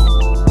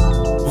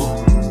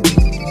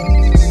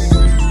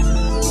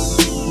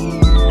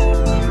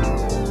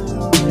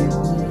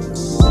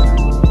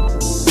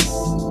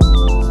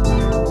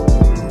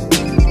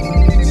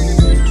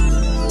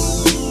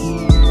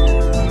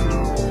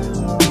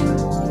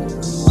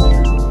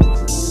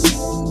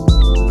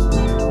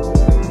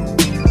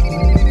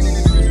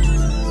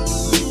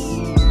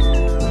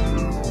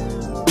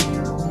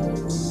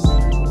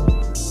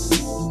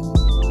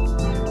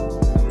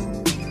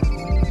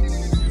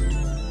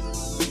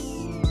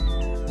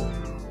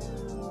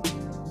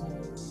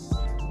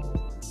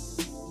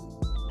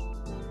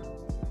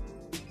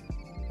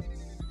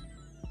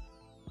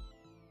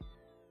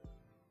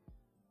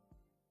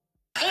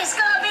 He's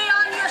gonna be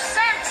on your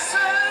set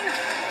soon.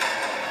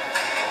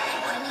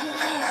 When he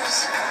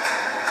is,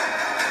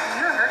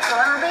 you're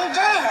gonna be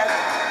dead.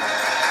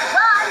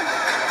 Run!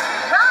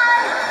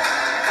 Run!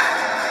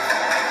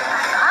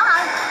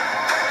 Bye-bye.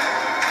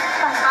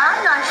 Bye-bye,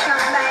 nice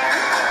young man.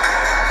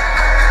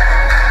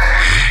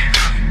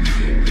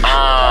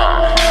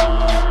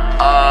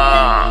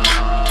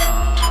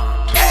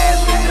 As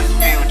in the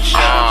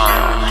future.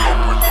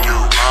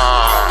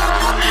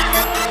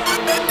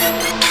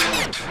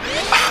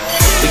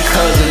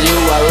 Because of you,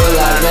 I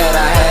realized that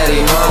I had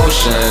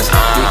emotions.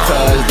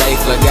 Because they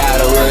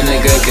forgot a real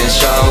nigga can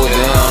show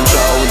them.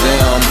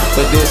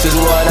 But this is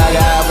what I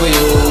got for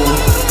you.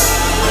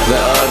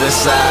 The other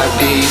side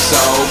be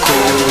so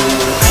cool.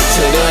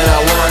 Till then I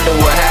wonder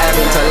what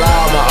happened to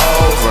all my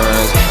old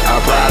friends. I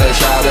probably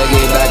try to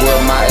get back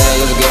with my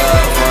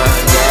ex-girlfriend.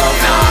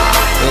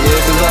 But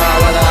this is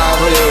all I got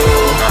for you.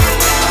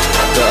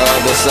 The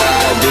other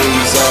side be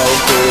so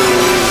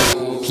cool.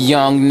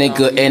 Young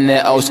nigga in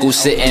that old school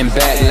sitting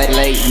back,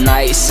 late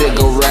night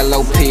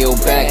cigarello peel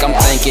back. I'm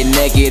thinking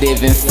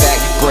negative, in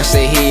fact. Brush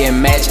a hair and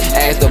match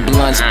as the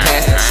blunts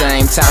pass.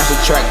 Same time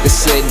subtract the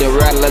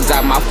Cinderellas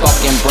out my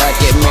fucking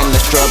bracket. Man,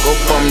 the struggle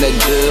from the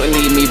good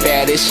leave me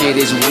bad. This shit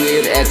is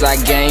weird as I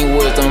gain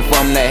wisdom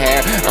from the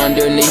hair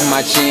underneath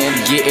my chin.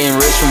 Getting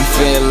rich from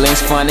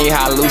feelings, funny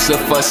how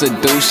Lucifer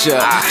seduce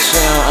ya. She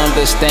don't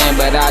understand,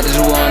 but I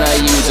just wanna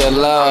use her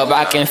love.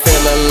 I can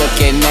feel her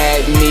looking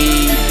at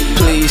me.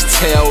 Please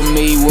tell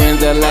me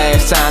when's the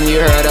last time you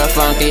heard a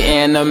funky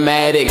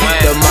animatic?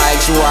 The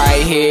mic's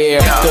right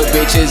here, the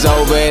bitch is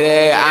over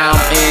there. I'm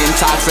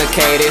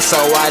intoxicated, so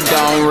I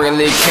don't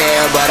really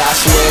care. But I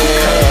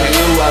swear,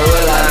 you, I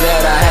realized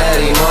that I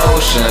had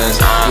emotions.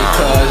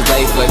 Because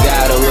they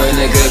forgot a real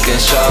nigga can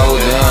show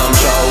them.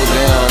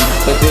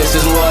 But this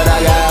is what I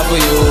got for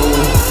you.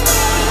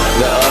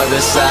 The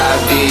other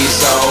side be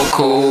so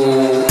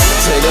cool.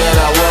 Till then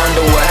I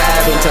wonder what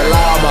happened to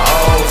all my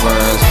old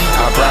friends.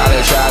 I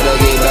probably try to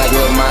get back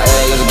with my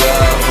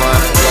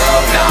ex-girlfriend.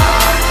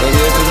 But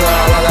this is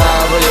all I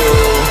got for you.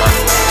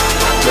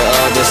 The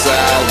other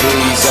side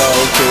be so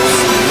cool.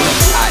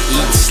 I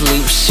eat,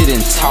 sleep, shit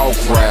and talk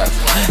rap.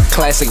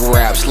 Classic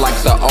raps like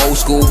the old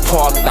school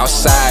parked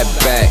outside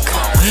back.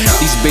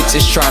 These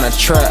bitches tryna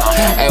trap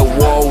at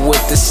war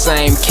with the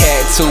same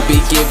cats who be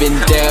giving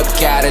depth.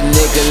 Got a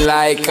nigga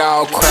like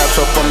all crap,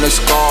 so from the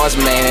scars,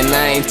 man, and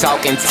I ain't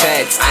talking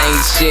tats.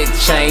 Ain't shit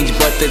changed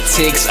but the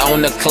ticks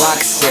on the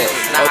clock set.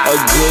 A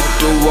good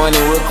dude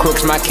running real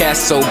crooks, my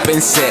cast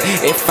open set.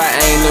 If I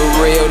ain't a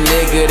real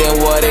nigga,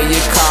 then what do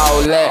you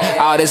call that?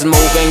 All this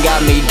moving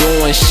got me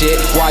doing shit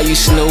while you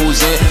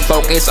snoozing.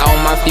 Focus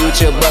on my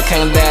future, but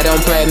can't let them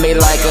play me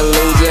like a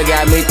loser.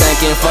 Got me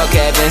thinking, fuck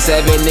having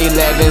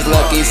 7-11s,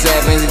 lucky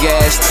 7s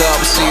gassed up.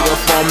 See the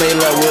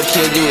formula will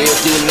kill you if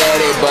you let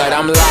it, but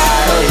I'm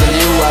lying. Cause of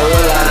you, I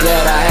realized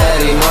that I had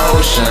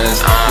emotions.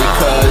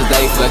 Because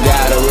they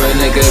forgot a real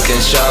nigga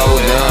can show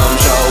them.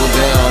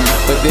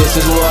 But this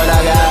is what I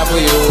got for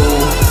you.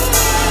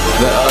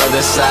 The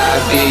other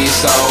side be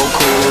so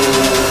cool.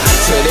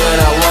 Till then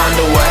I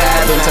wonder what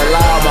happened to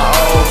all my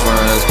old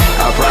friends.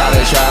 I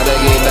probably try to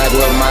get back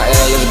with my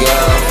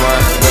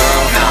ex-girlfriend.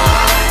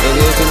 But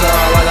this is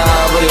all I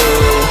got for you.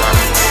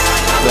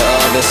 The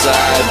other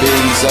side be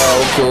so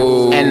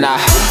cool. And I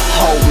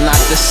hope not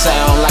to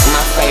sound like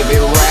my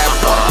favorite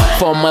rapper.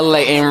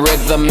 Assimilating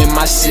rhythm in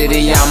my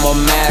city, I'm a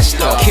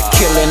master.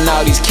 Killing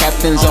all these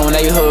captains on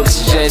they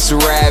hooks, just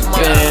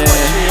rapping.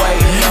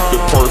 The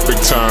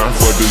perfect time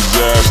for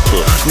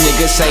disaster.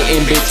 Niggas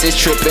hating, bitches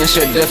tripping,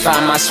 should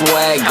define my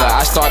swagger.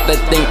 I start to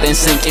think, then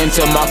sink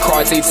into my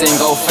car seats and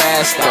go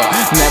faster.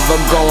 Never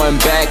going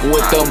back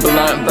with the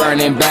blunt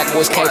burning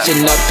backwards,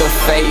 catching up to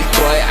fate.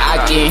 But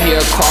I can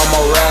hear Carl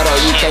Morado,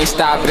 you can't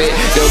stop it.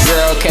 The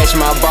girl catch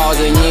my balls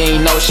and you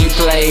ain't know she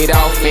played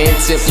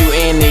offense. If you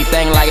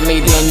anything like me,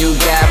 then you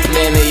got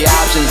plenty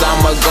options.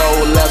 I'ma go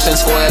left and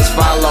squares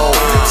follow.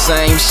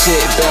 Same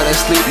shit, better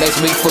sleep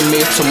next week for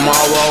me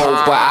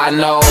tomorrow. But I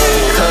know,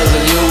 cause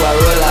of you I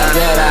realized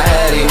that I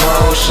had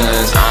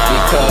emotions.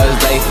 Because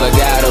they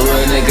forgot a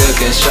real nigga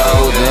can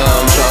show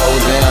them.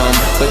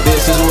 But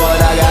this is what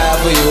I got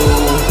for you.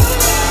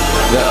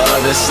 The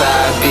other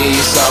side be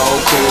so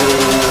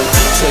cool.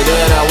 So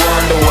then I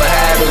wonder what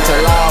happened to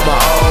all my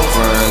old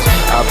friends.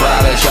 I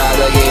probably tried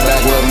to get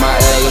back with my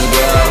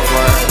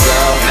ex-girlfriend.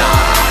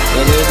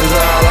 And this is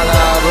all I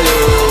got for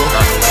you.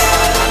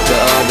 The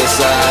other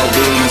side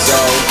be so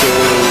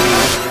cool.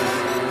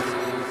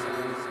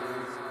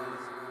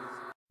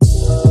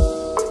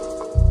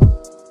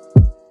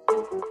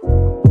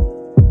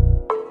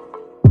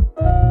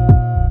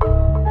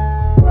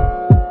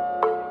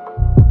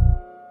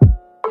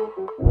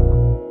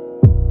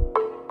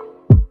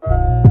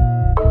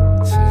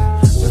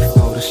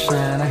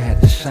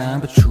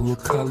 But you were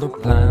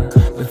colorblind.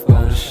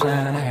 Before the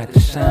shine, I had to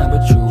shine,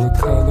 but you were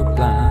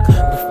colorblind.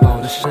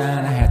 Before the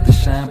shine, I had to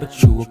shine,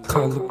 but you were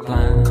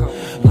colorblind.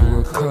 You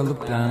were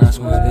colorblind, I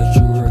swear that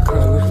you were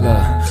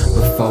colorblind.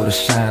 Before the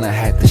shine, I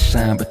had to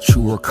shine, but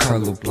you were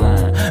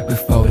colorblind.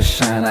 Before the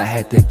shine, I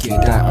had to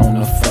get out on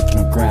the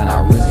fucking grind.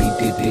 I really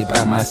did it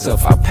by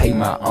myself, I paid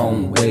my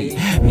own way.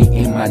 Me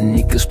and my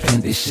niggas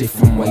planned this shit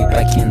from way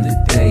back in the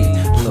day.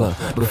 Look,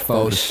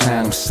 before the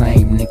shine, them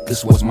same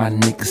niggas was my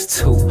niggas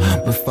too.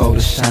 Before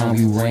the shine,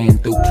 we ran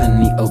through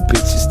plenty of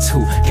bitches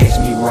too. Catch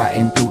me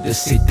riding through the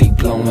city,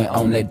 blowing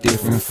on that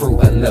different fruit.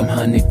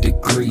 1100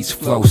 degrees,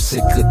 flow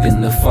sicker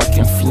than the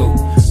fucking flu.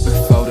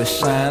 Before the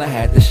shine, I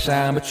had to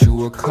shine, but you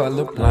were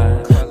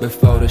colorblind.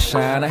 Before the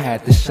shine, I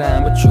had to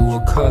shine, but you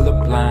were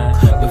colorblind.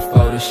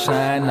 Before the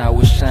shine, I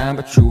would shine,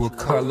 but you were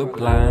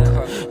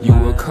colorblind. You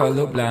were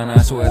colorblind,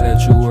 I swear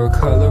that you were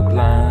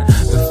colorblind.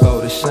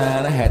 Before the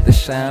shine, I had to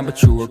shine,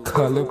 but you were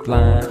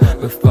colorblind.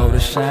 Before the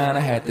shine, I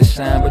had to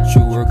shine, but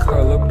you were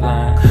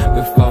colorblind.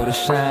 Before the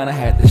shine, I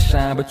had to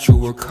shine, but you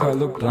were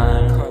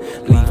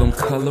colorblind. Leave them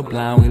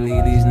colorblind, we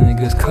leave these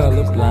niggas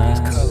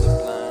colorblind.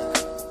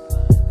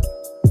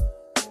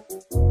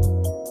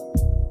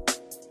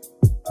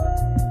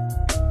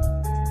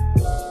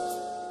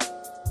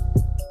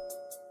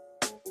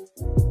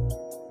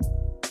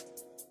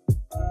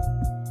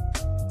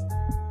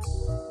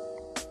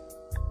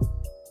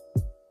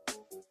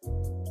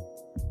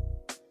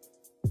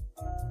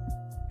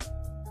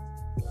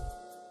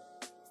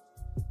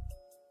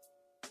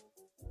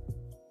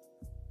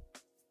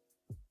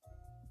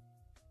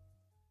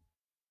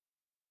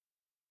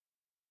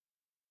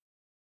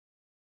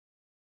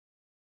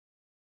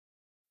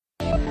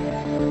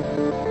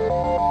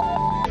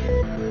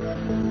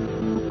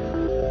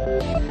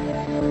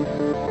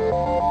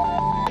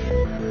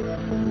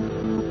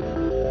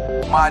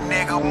 My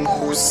nigga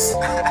Moose.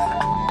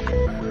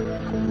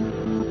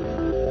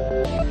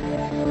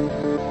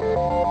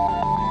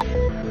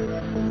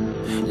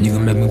 You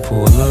gon' make me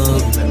pull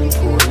up. You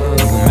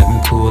gon' make me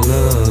pull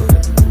up.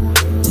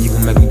 You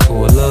gon' make me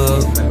pull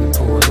up.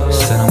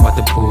 Said I'm about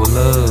to pull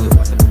up.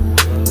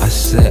 I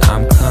said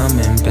I'm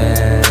coming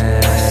back.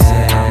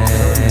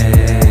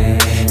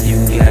 You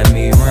got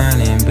me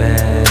running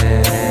back.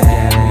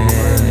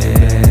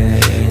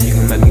 You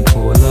gon' make me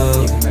pull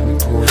up.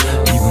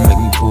 You gon' make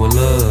me pull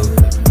up.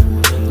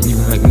 You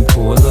gon' make me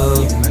pull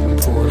up.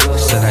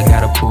 Said I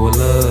gotta pull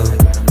up.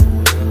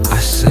 I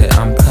said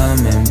I'm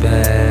coming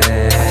back.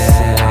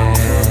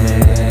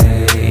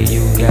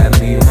 You got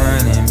me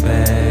running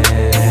back.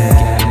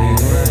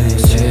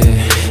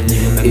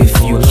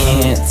 If you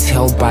can't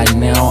tell by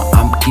now,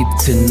 I'm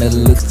getting a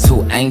little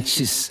too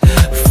anxious.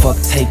 Fuck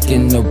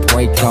taking a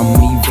break,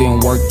 I'm even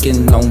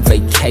working on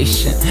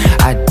vacation.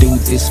 I do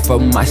this for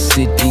my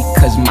city,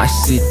 cause my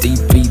city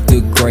be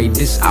the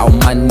greatest. All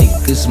my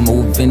niggas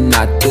moving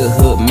out the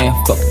hood, man,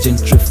 fuck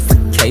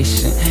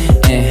gentrification.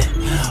 And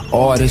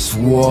all this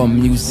war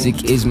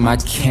music is my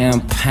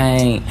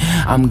campaign.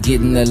 I'm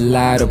getting a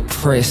lot of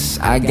press,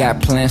 I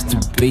got plans to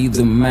be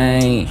the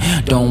main.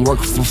 Don't work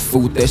for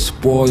food that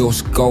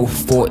spoils, go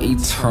for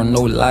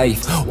eternal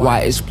life.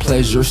 Why is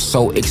pleasure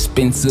so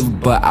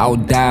expensive, but I'll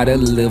die to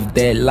live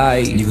that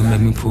life? You gon'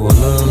 make me pull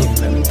up.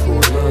 You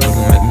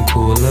gon' make me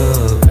pull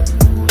up.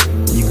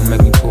 You gon'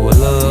 make me pull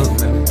up.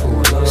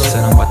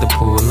 Said I'm about to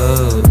pull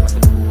up.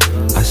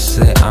 I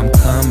said I'm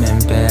coming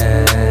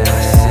back.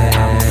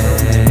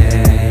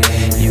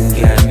 You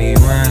got me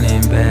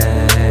running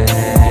back.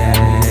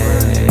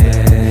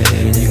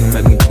 You gon'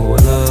 make me pull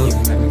up.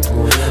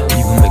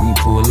 You gon' make me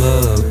pull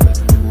up.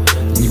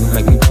 You gon'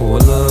 make me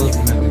pull up.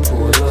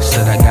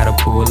 Said I gotta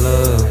pull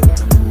up.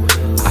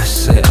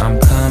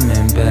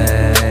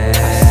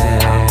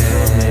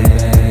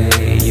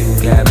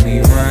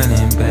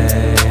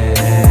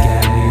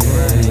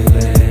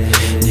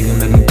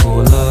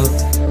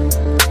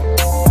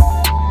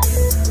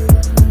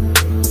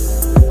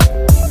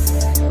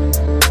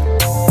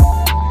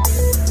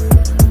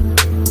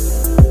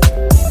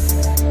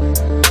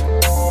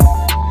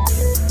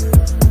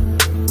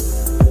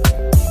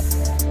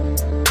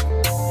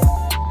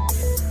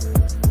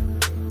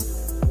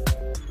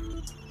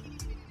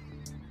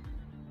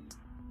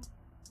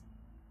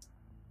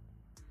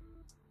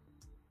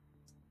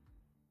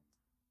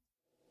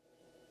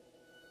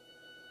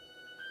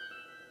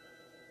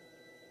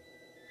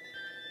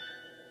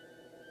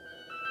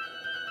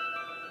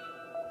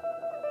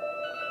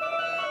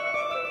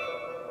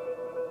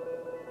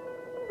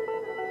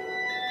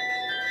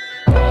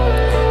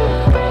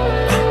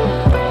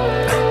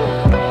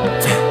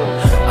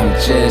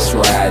 just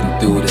riding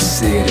through the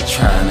city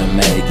trying to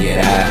make it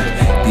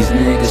out. These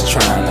niggas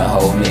trying to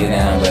hold me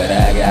down, but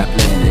I got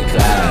plenty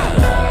clout.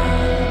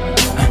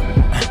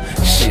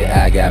 Shit,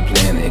 I got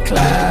plenty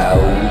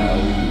clout.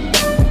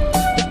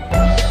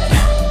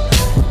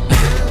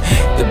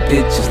 The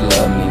bitches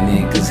love me,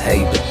 niggas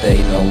hate, but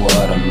they know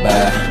what I'm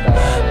about.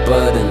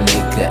 But a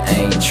nigga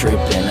ain't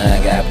trippin',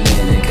 I got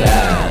plenty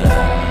clout.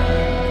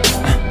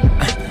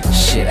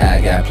 Shit,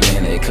 I got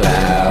plenty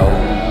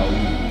clout.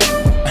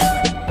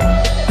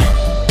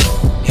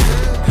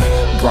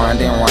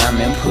 Grinding,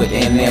 rhyming,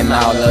 putting in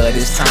all of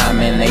this time,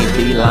 and they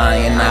be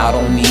lying. I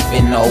don't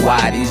even know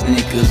why these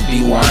niggas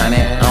be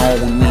whining. I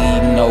don't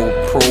need no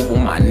approval,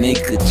 my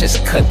nigga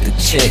just cut the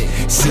check.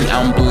 See,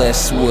 I'm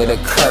blessed with a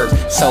curse,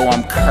 so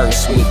I'm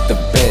cursed with the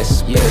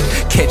best. Yeah,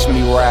 catch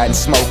me riding,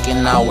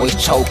 smoking, always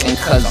choking,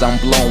 cause I'm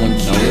blowing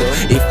kill.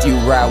 If you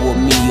ride with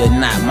me or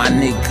not, my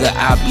nigga,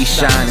 I'll be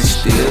shining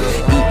still.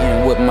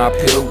 Eating with my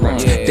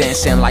pilgrims,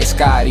 dancing like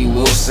Scotty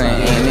Wilson,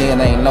 and it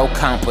ain't no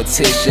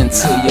competition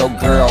till your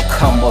girl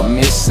come up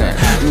missing.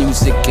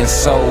 Music and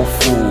soul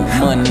food,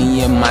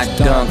 money in my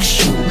dunk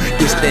shoe.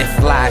 This that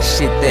fly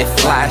shit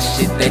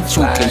that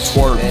you can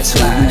twerk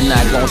to. You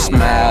not gon'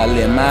 smile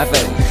in my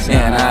face,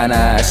 and I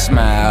not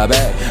smile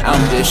back.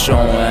 I'm just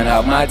showing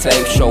up my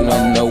tape,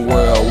 showing the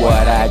world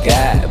what I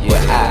got.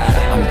 But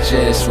I'm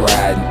just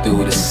riding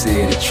through the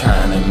city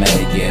trying to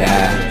make it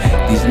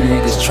out. These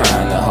niggas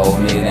trying to hold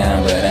me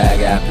down, but I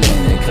got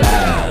plenty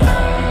clout.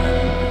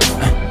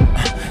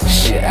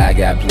 Shit, I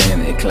got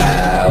plenty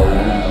clout.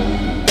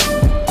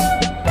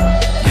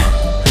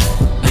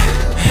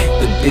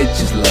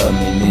 Bitches love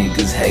me,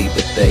 niggas hate,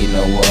 but they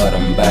know what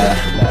I'm about.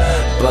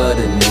 But a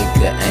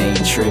nigga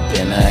ain't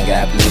trippin', I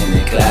got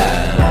plenty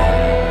clout.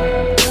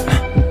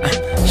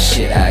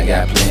 Shit, I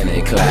got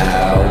plenty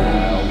clout.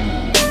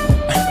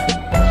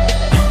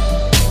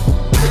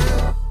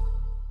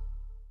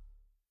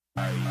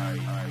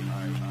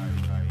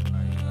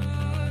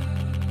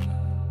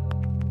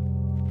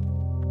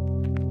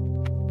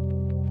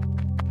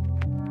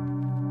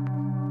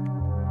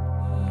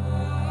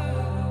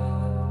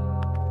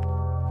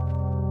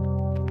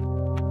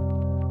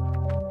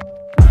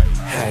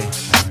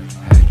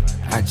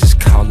 I just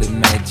call it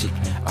magic.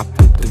 I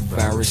put the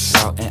virus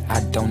out and I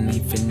don't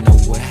even know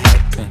what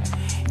happened.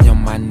 Yo,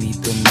 my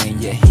neither man,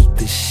 yeah, he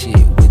the shit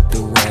with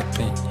the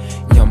rapping.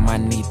 Yo, my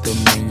neither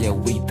man, yeah,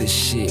 we the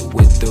shit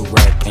with the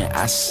rapping.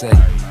 I say,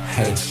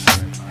 hey,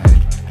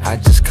 I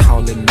just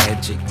call it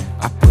magic.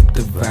 I put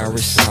the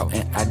virus out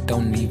and I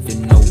don't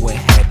even know what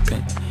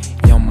happened.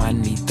 Yo, my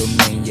neither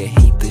man, yeah,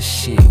 he the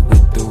shit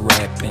with the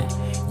rapping.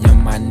 Yo,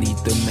 my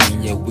neither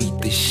man, yeah, we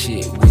the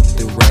shit with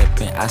the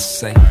rapping. I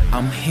say,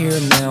 I'm here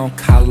now,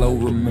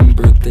 Kaloh,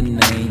 remember the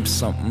name.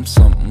 Something,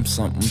 something,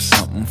 something,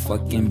 something.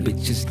 Fucking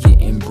bitches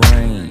getting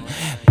brain.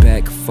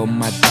 Back for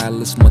my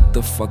dollars,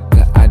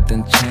 motherfucker, I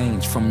done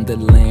changed. From the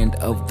land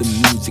of the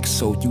music,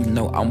 so you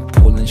know I'm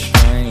pulling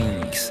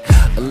strings.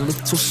 A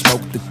little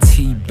smoke, the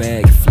tea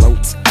bag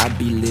floats. I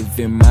be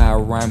living my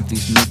rhyme,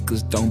 these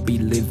niggas don't be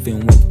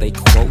living what they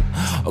quote.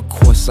 Of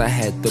course I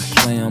had to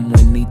play him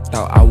when he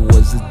thought I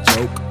was a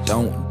joke.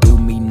 Don't do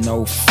me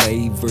no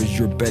favors,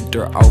 you're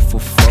better off a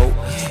foe.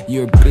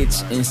 Your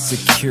bitch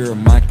insecure,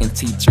 I can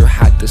teach her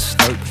how to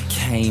slurp.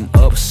 Came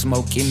up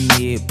smoking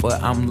mid,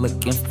 but I'm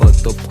looking for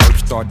the perp.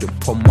 Started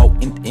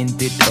promoting,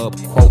 ended up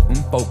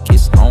quoting,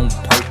 focus on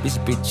purpose.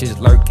 Bitches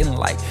lurking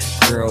like,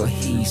 girl,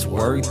 he's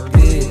worth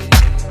it.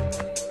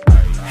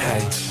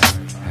 Hey,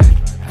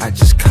 I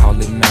just call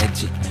it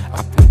magic.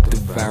 I put the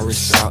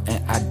virus out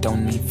and I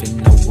don't even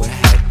know what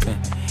happened.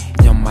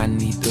 Yo, my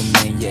neither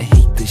man, yeah,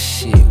 he the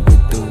shit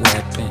with the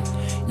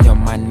rapping. Yo,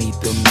 my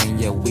neither man,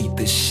 yeah, we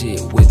the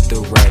shit with the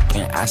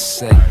rapping. I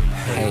say,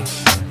 hey,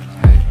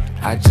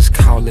 I just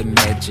call it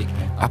magic.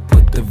 I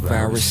put the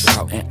virus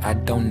out and I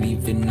don't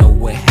even know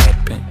what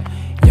happened.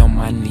 Yo,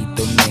 my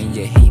neither man,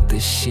 yeah, he the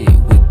shit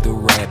with the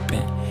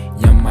rapping.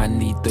 Yo, my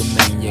neither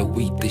man, yeah,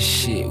 we the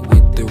shit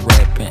with the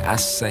rapping. I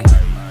say,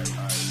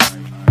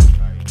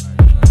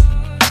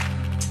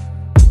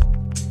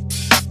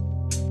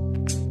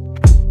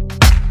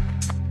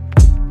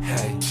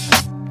 hey.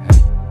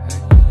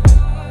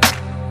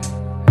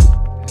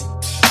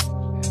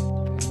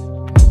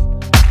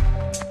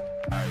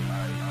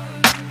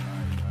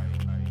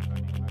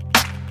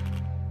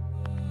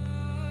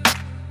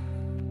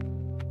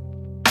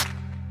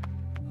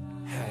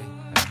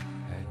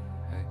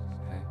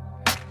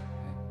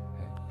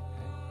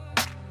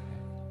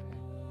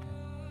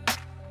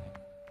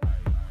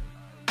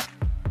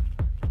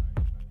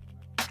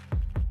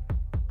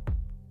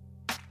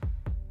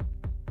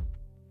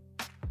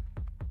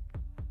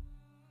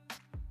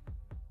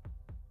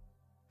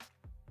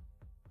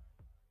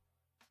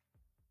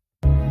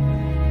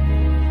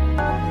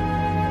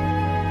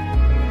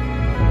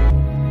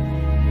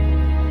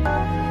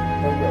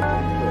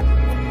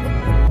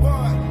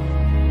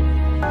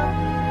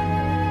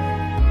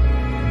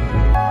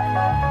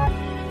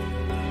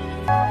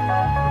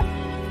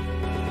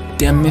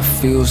 Damn, it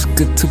feels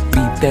good to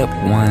be that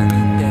one.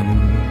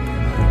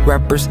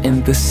 Rappers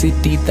in the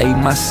city, they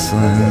my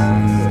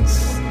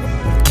sons.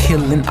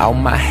 Killing all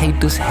my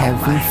haters,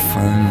 having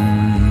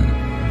fun.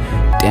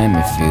 Damn,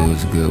 it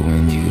feels good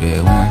when you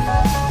that one.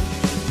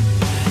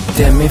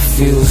 Damn, it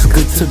feels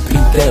good to be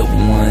that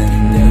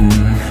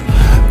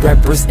one.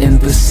 Rappers in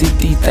the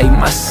city, they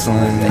my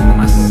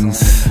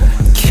sons.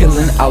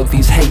 Killing all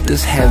these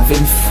haters,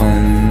 having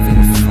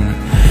fun.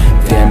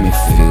 Damn, it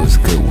feels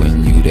good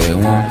when you that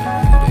one.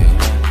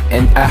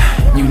 And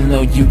you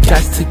know you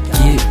got to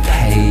get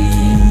paid.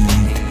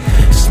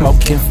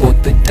 Smoking for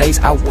the days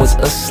I was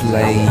a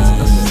slave.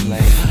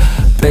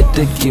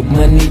 Better get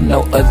money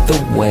no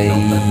other way.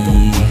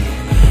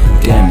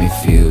 Damn, it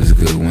feels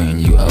good when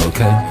you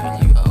okay.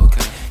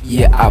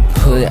 Yeah, I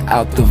put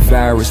out the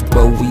virus,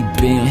 but we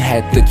been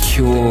had the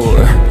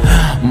cure.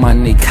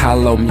 Montey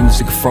Kaloh,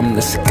 music from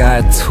the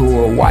sky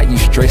tour. Why you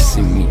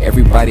stressing me?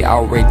 Everybody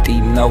already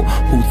know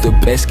who the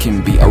best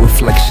can be. A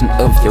reflection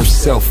of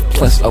yourself,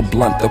 plus a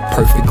blunt, the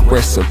perfect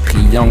recipe.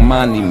 Young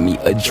Montey, me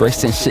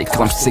addressing shit,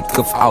 cause I'm sick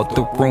of all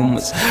the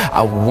rumors.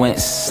 I went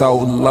so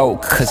low,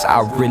 cause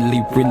I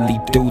really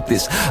do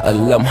this.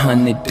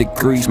 1100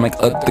 degrees make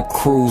other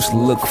crews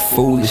look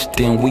foolish.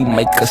 Then we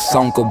make a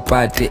song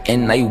about it,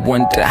 and they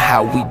wonder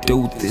how we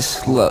do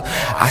this. Look,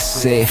 I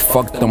said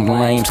fuck them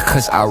lames,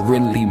 cause I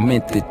really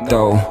meant it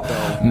though.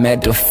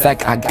 Matter of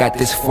fact, I got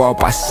this far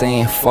by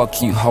saying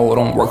fuck you, ho.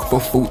 Don't work for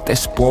food that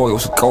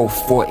spoils, go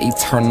for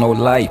eternal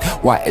life.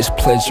 Why is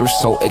pleasure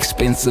so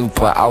expensive,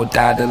 but I'll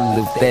die to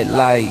live that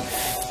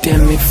life.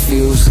 Damn, it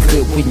feels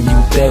good when you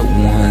that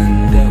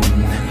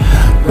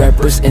one.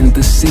 Rappers in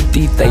the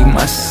city, they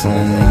my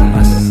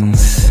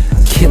sons.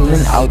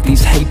 Killing all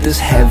these haters,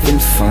 having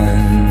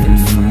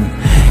fun.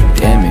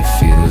 Damn, it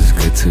feels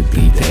good to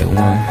be that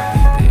one.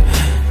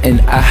 And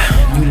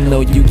you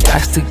know you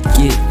got to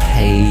get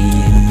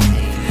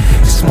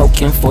paid.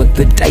 Smoking for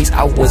the days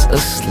I was a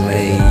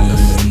slave.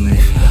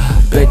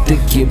 Better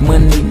get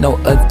money no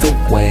other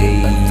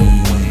way.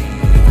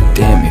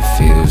 Damn, it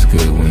feels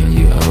good when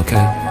you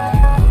okay.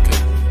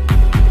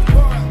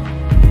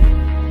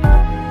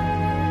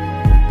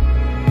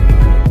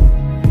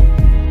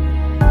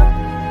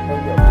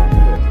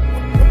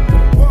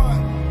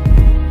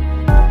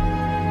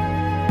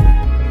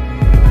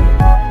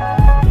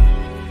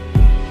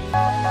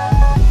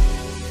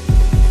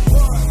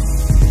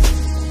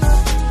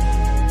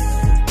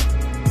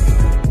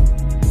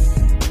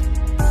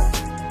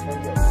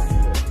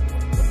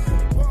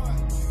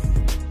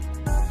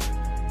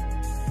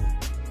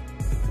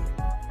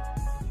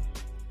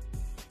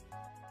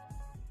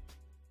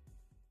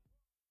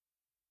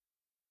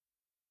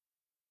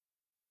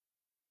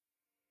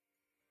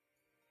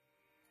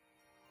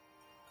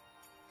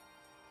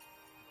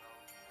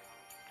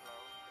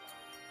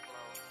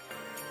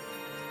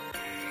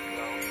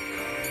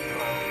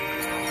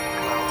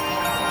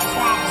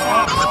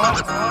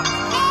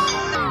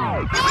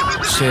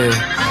 Yeah,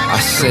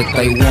 I said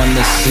they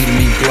wanna see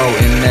me glow,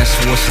 and that's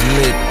what's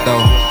lit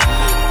though.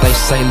 They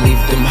say leave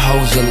them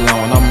hoes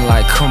alone, I'm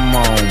like come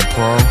on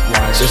bro,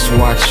 just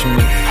watch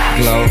me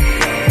glow,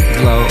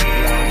 glow,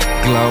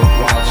 glow.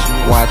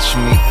 Watch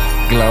me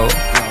glow,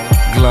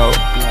 glow,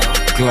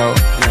 glow.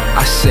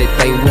 I said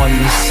they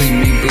wanna see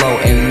me glow,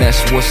 and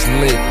that's what's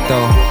lit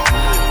though.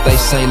 They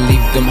say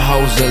leave them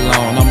hoes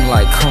alone, I'm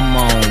like come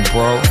on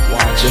bro,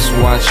 just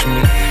watch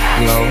me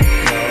glow,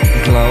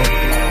 glow,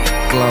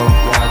 glow.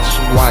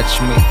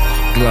 Watch me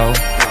glow,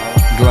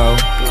 glow,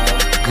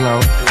 glow.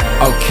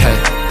 Okay,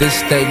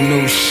 this they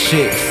new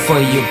shit for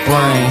your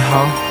brain,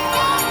 huh?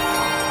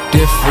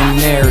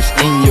 Different airs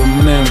in your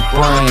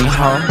membrane,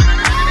 huh?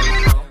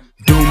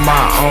 Do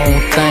my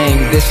own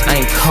thing, this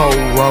ain't cold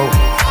road.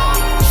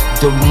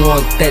 The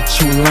more that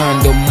you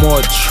learn, the more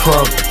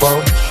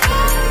trouble.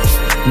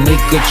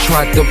 Nigga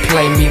tried to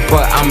play me,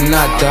 but I'm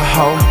not the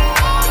hoe.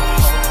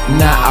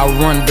 Now I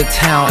run the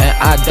town and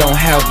I don't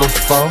have a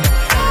foe.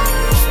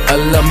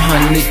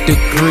 1100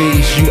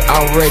 degrees, you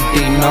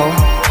already know.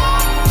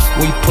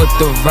 We put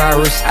the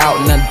virus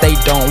out, now they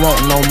don't want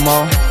no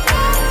more.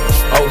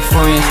 Old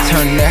friends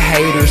turn to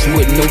haters,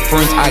 with new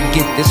friends I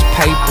get this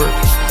paper.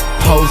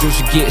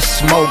 Posers get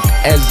smoked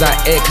as I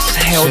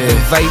exhale the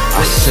vapor.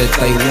 I said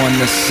they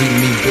wanna see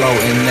me blow,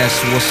 and that's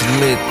what's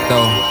lit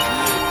though.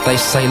 They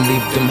say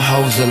leave them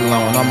hoes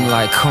alone, I'm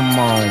like come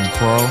on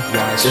bro,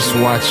 just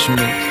watch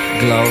me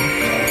glow,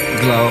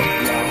 glow,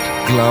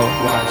 glow.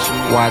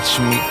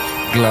 Watch me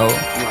glow,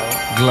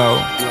 glow,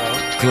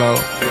 glow.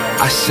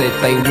 I said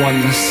they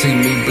wanna see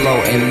me blow,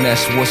 and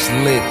that's what's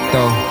lit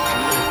though.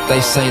 They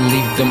say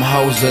leave them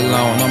hoes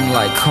alone, I'm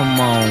like come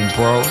on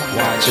bro,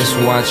 just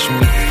watch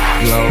me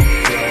glow,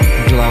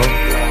 glow,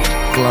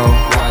 glow.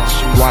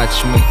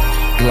 Watch me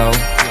glow,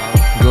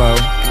 glow,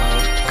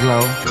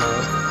 glow.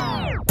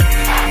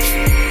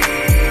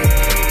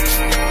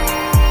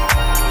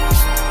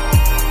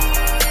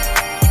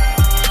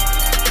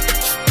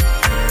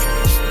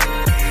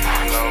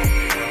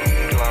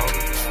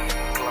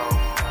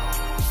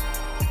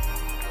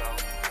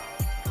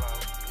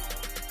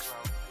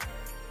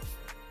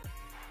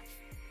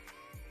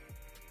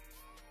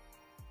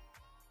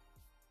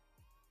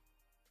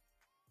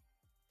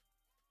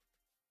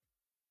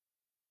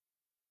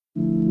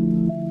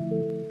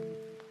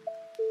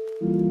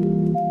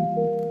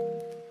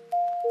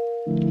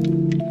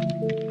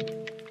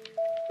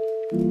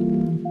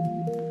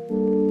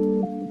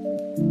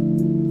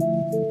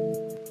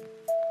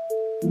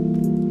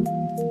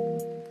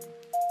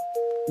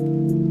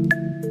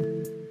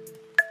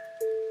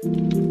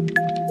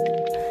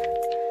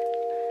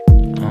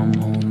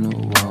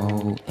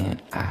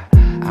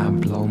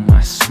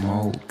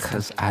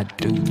 Cause I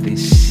do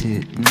this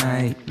shit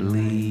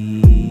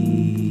nightly.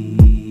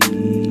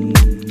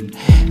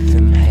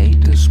 Them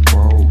haters,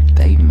 bro,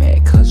 they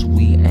mad cause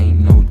we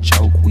ain't no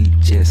joke. We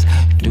just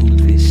do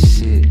this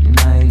shit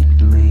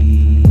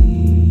nightly.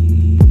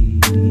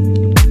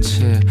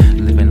 Chill,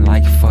 living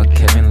like fuck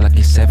Kevin,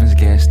 Lucky Sevens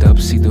gassed up.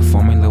 See the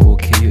formula will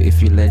kill you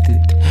if you let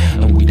it.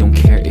 And we don't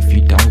care if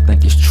you don't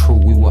think it's true.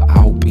 We will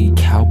all be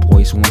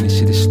cowboys when this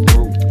shit is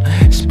through.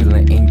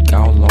 Spilling ink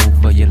all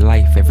over your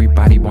life.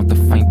 Everybody want the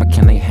fame, but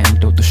can they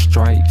handle the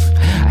strife?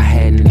 I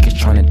had niggas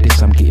trying to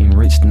diss, I'm getting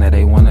rich. Now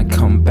they wanna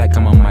come back,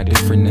 I'm on my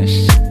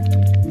differentness.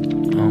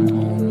 I'm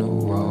on the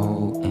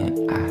road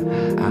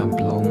and I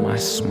blow my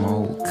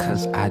smoke.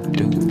 Cause I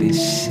do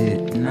this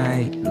shit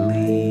nightly.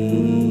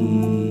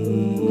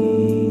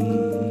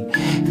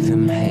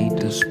 Them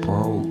haters,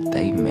 bro,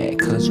 they mad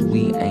cause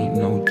we ain't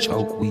no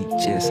joke. We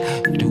just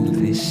do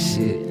this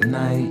shit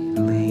nightly.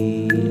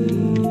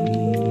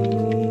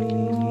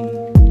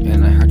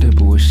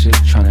 Shit,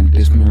 tryna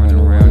diss me, run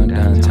around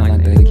downtown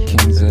like they the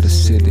kings of the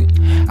city.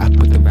 I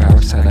put the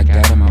virus out, I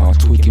got them all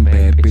tweaking.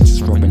 Bad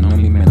bitches rubbing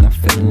on me, man, I'm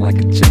feeling like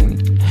a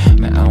genie.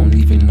 Man, I don't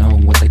even know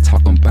what they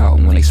talking about.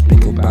 When they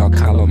speak about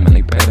Kaloh, man,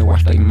 they better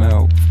watch their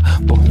mouth.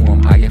 But who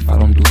am I if I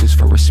don't do this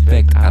for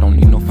respect? I don't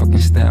need no fucking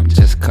stamp,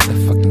 just cut the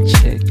fucking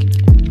check.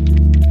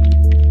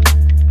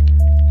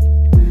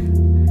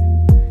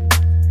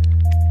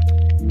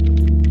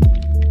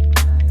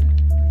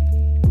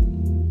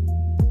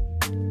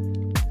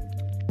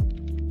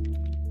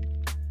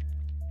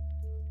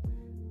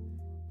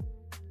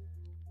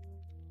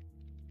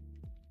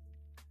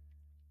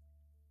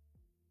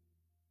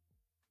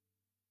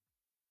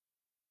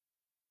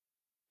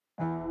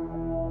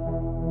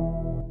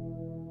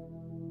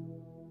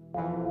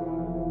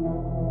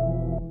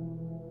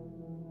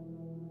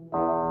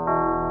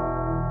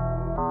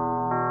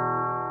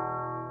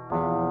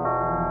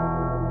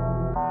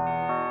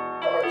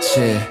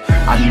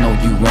 I know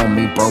you want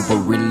me, bro, but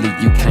really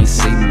you can't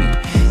see me.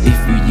 If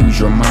you use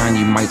your mind,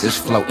 you might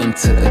just float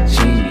into a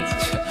genie.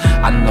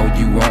 I know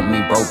you want me,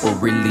 bro,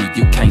 but really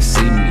you can't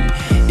see me.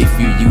 If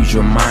you use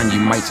your mind, you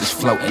might just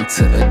float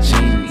into a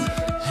genie.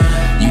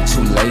 You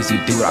too lazy,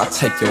 dude, I'll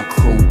take your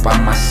crew by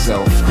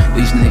myself.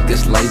 These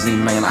niggas lazy,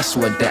 man, I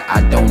swear that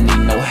I don't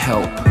need no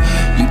help.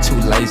 You too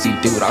lazy,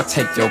 dude, I'll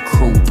take your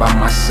crew by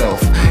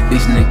myself.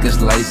 These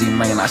niggas lazy,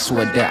 man, I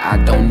swear that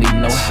I don't need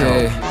no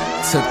help.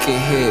 Took a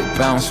hit,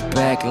 bounced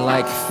back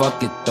like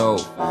fuck it though.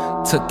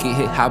 Took a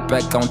hit, hop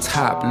back on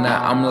top,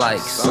 now I'm like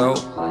so.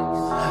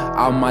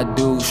 All my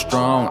dudes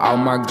strong, all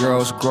my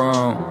girls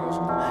grown.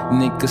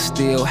 Niggas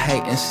still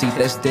hating, see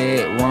that's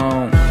dead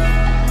wrong.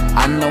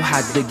 I know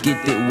how to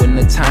get it when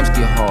the times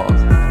get hard,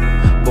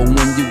 but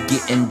when you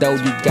getting dough,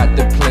 you got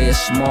to play it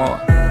smart.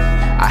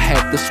 I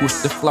had to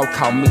switch the flow,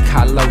 call me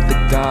Kaloh the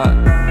God.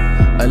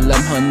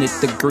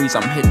 1100 degrees,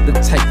 I'm here to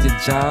take the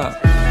job.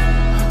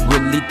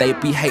 Really, they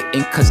be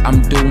hating cause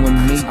I'm doing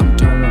me.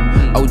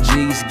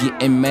 OGs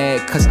getting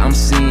mad cause I'm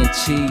seeing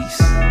cheese.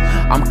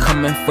 I'm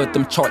coming for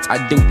them charts,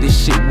 I do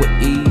this shit with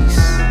ease.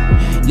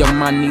 Yo,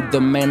 I need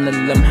the man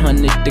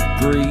 1100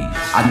 degrees.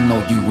 I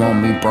know you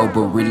want me, bro,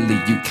 but really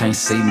you can't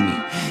see me.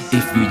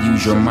 If you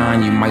use your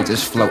mind, you might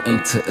just float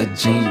into a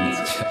genie.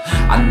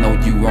 I know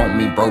you want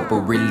me, bro, but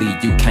really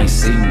you can't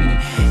see me.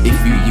 If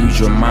you use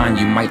your mind,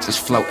 you might just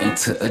float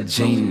into a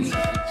genie.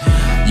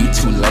 You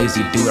too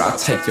lazy, dude, I'll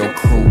take your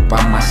crew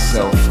by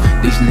myself.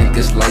 These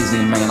niggas lazy,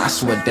 man, I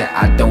swear that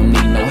I don't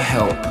need no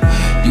help.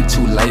 You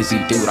too lazy,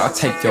 dude, I'll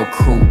take your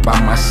crew by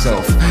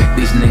myself.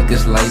 These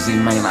niggas lazy,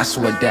 man, I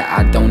swear that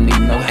I don't need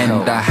no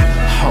help. And I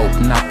hope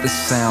not to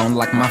sound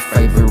like my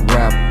favorite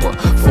rapper.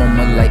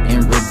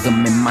 Formulating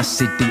rhythm in my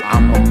city,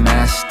 I'm a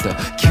master.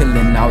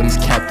 Killing all these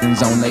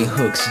captains on they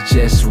hooks,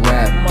 just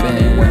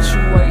rapping.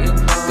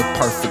 The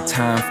perfect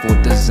time for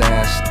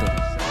disaster.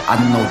 I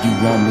know you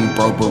want me,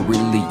 bro, but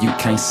really you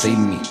can't see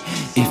me.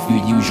 If you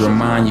use your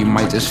mind, you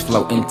might just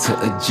float into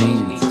a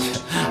genie.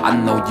 I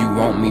know you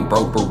want me,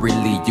 bro, but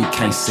really you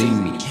can't see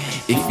me.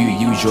 If you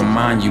use your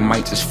mind, you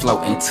might just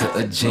float into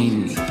a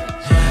genie.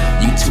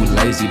 You too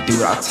lazy,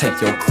 dude, I'll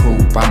take your crew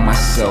by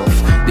myself.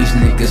 These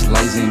niggas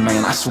lazy,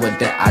 man, I swear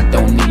that I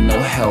don't need no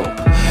help.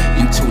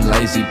 You too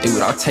lazy,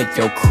 dude, I'll take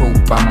your crew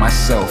by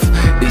myself.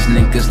 These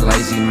niggas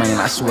lazy, man,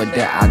 I swear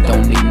that I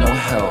don't need no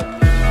help.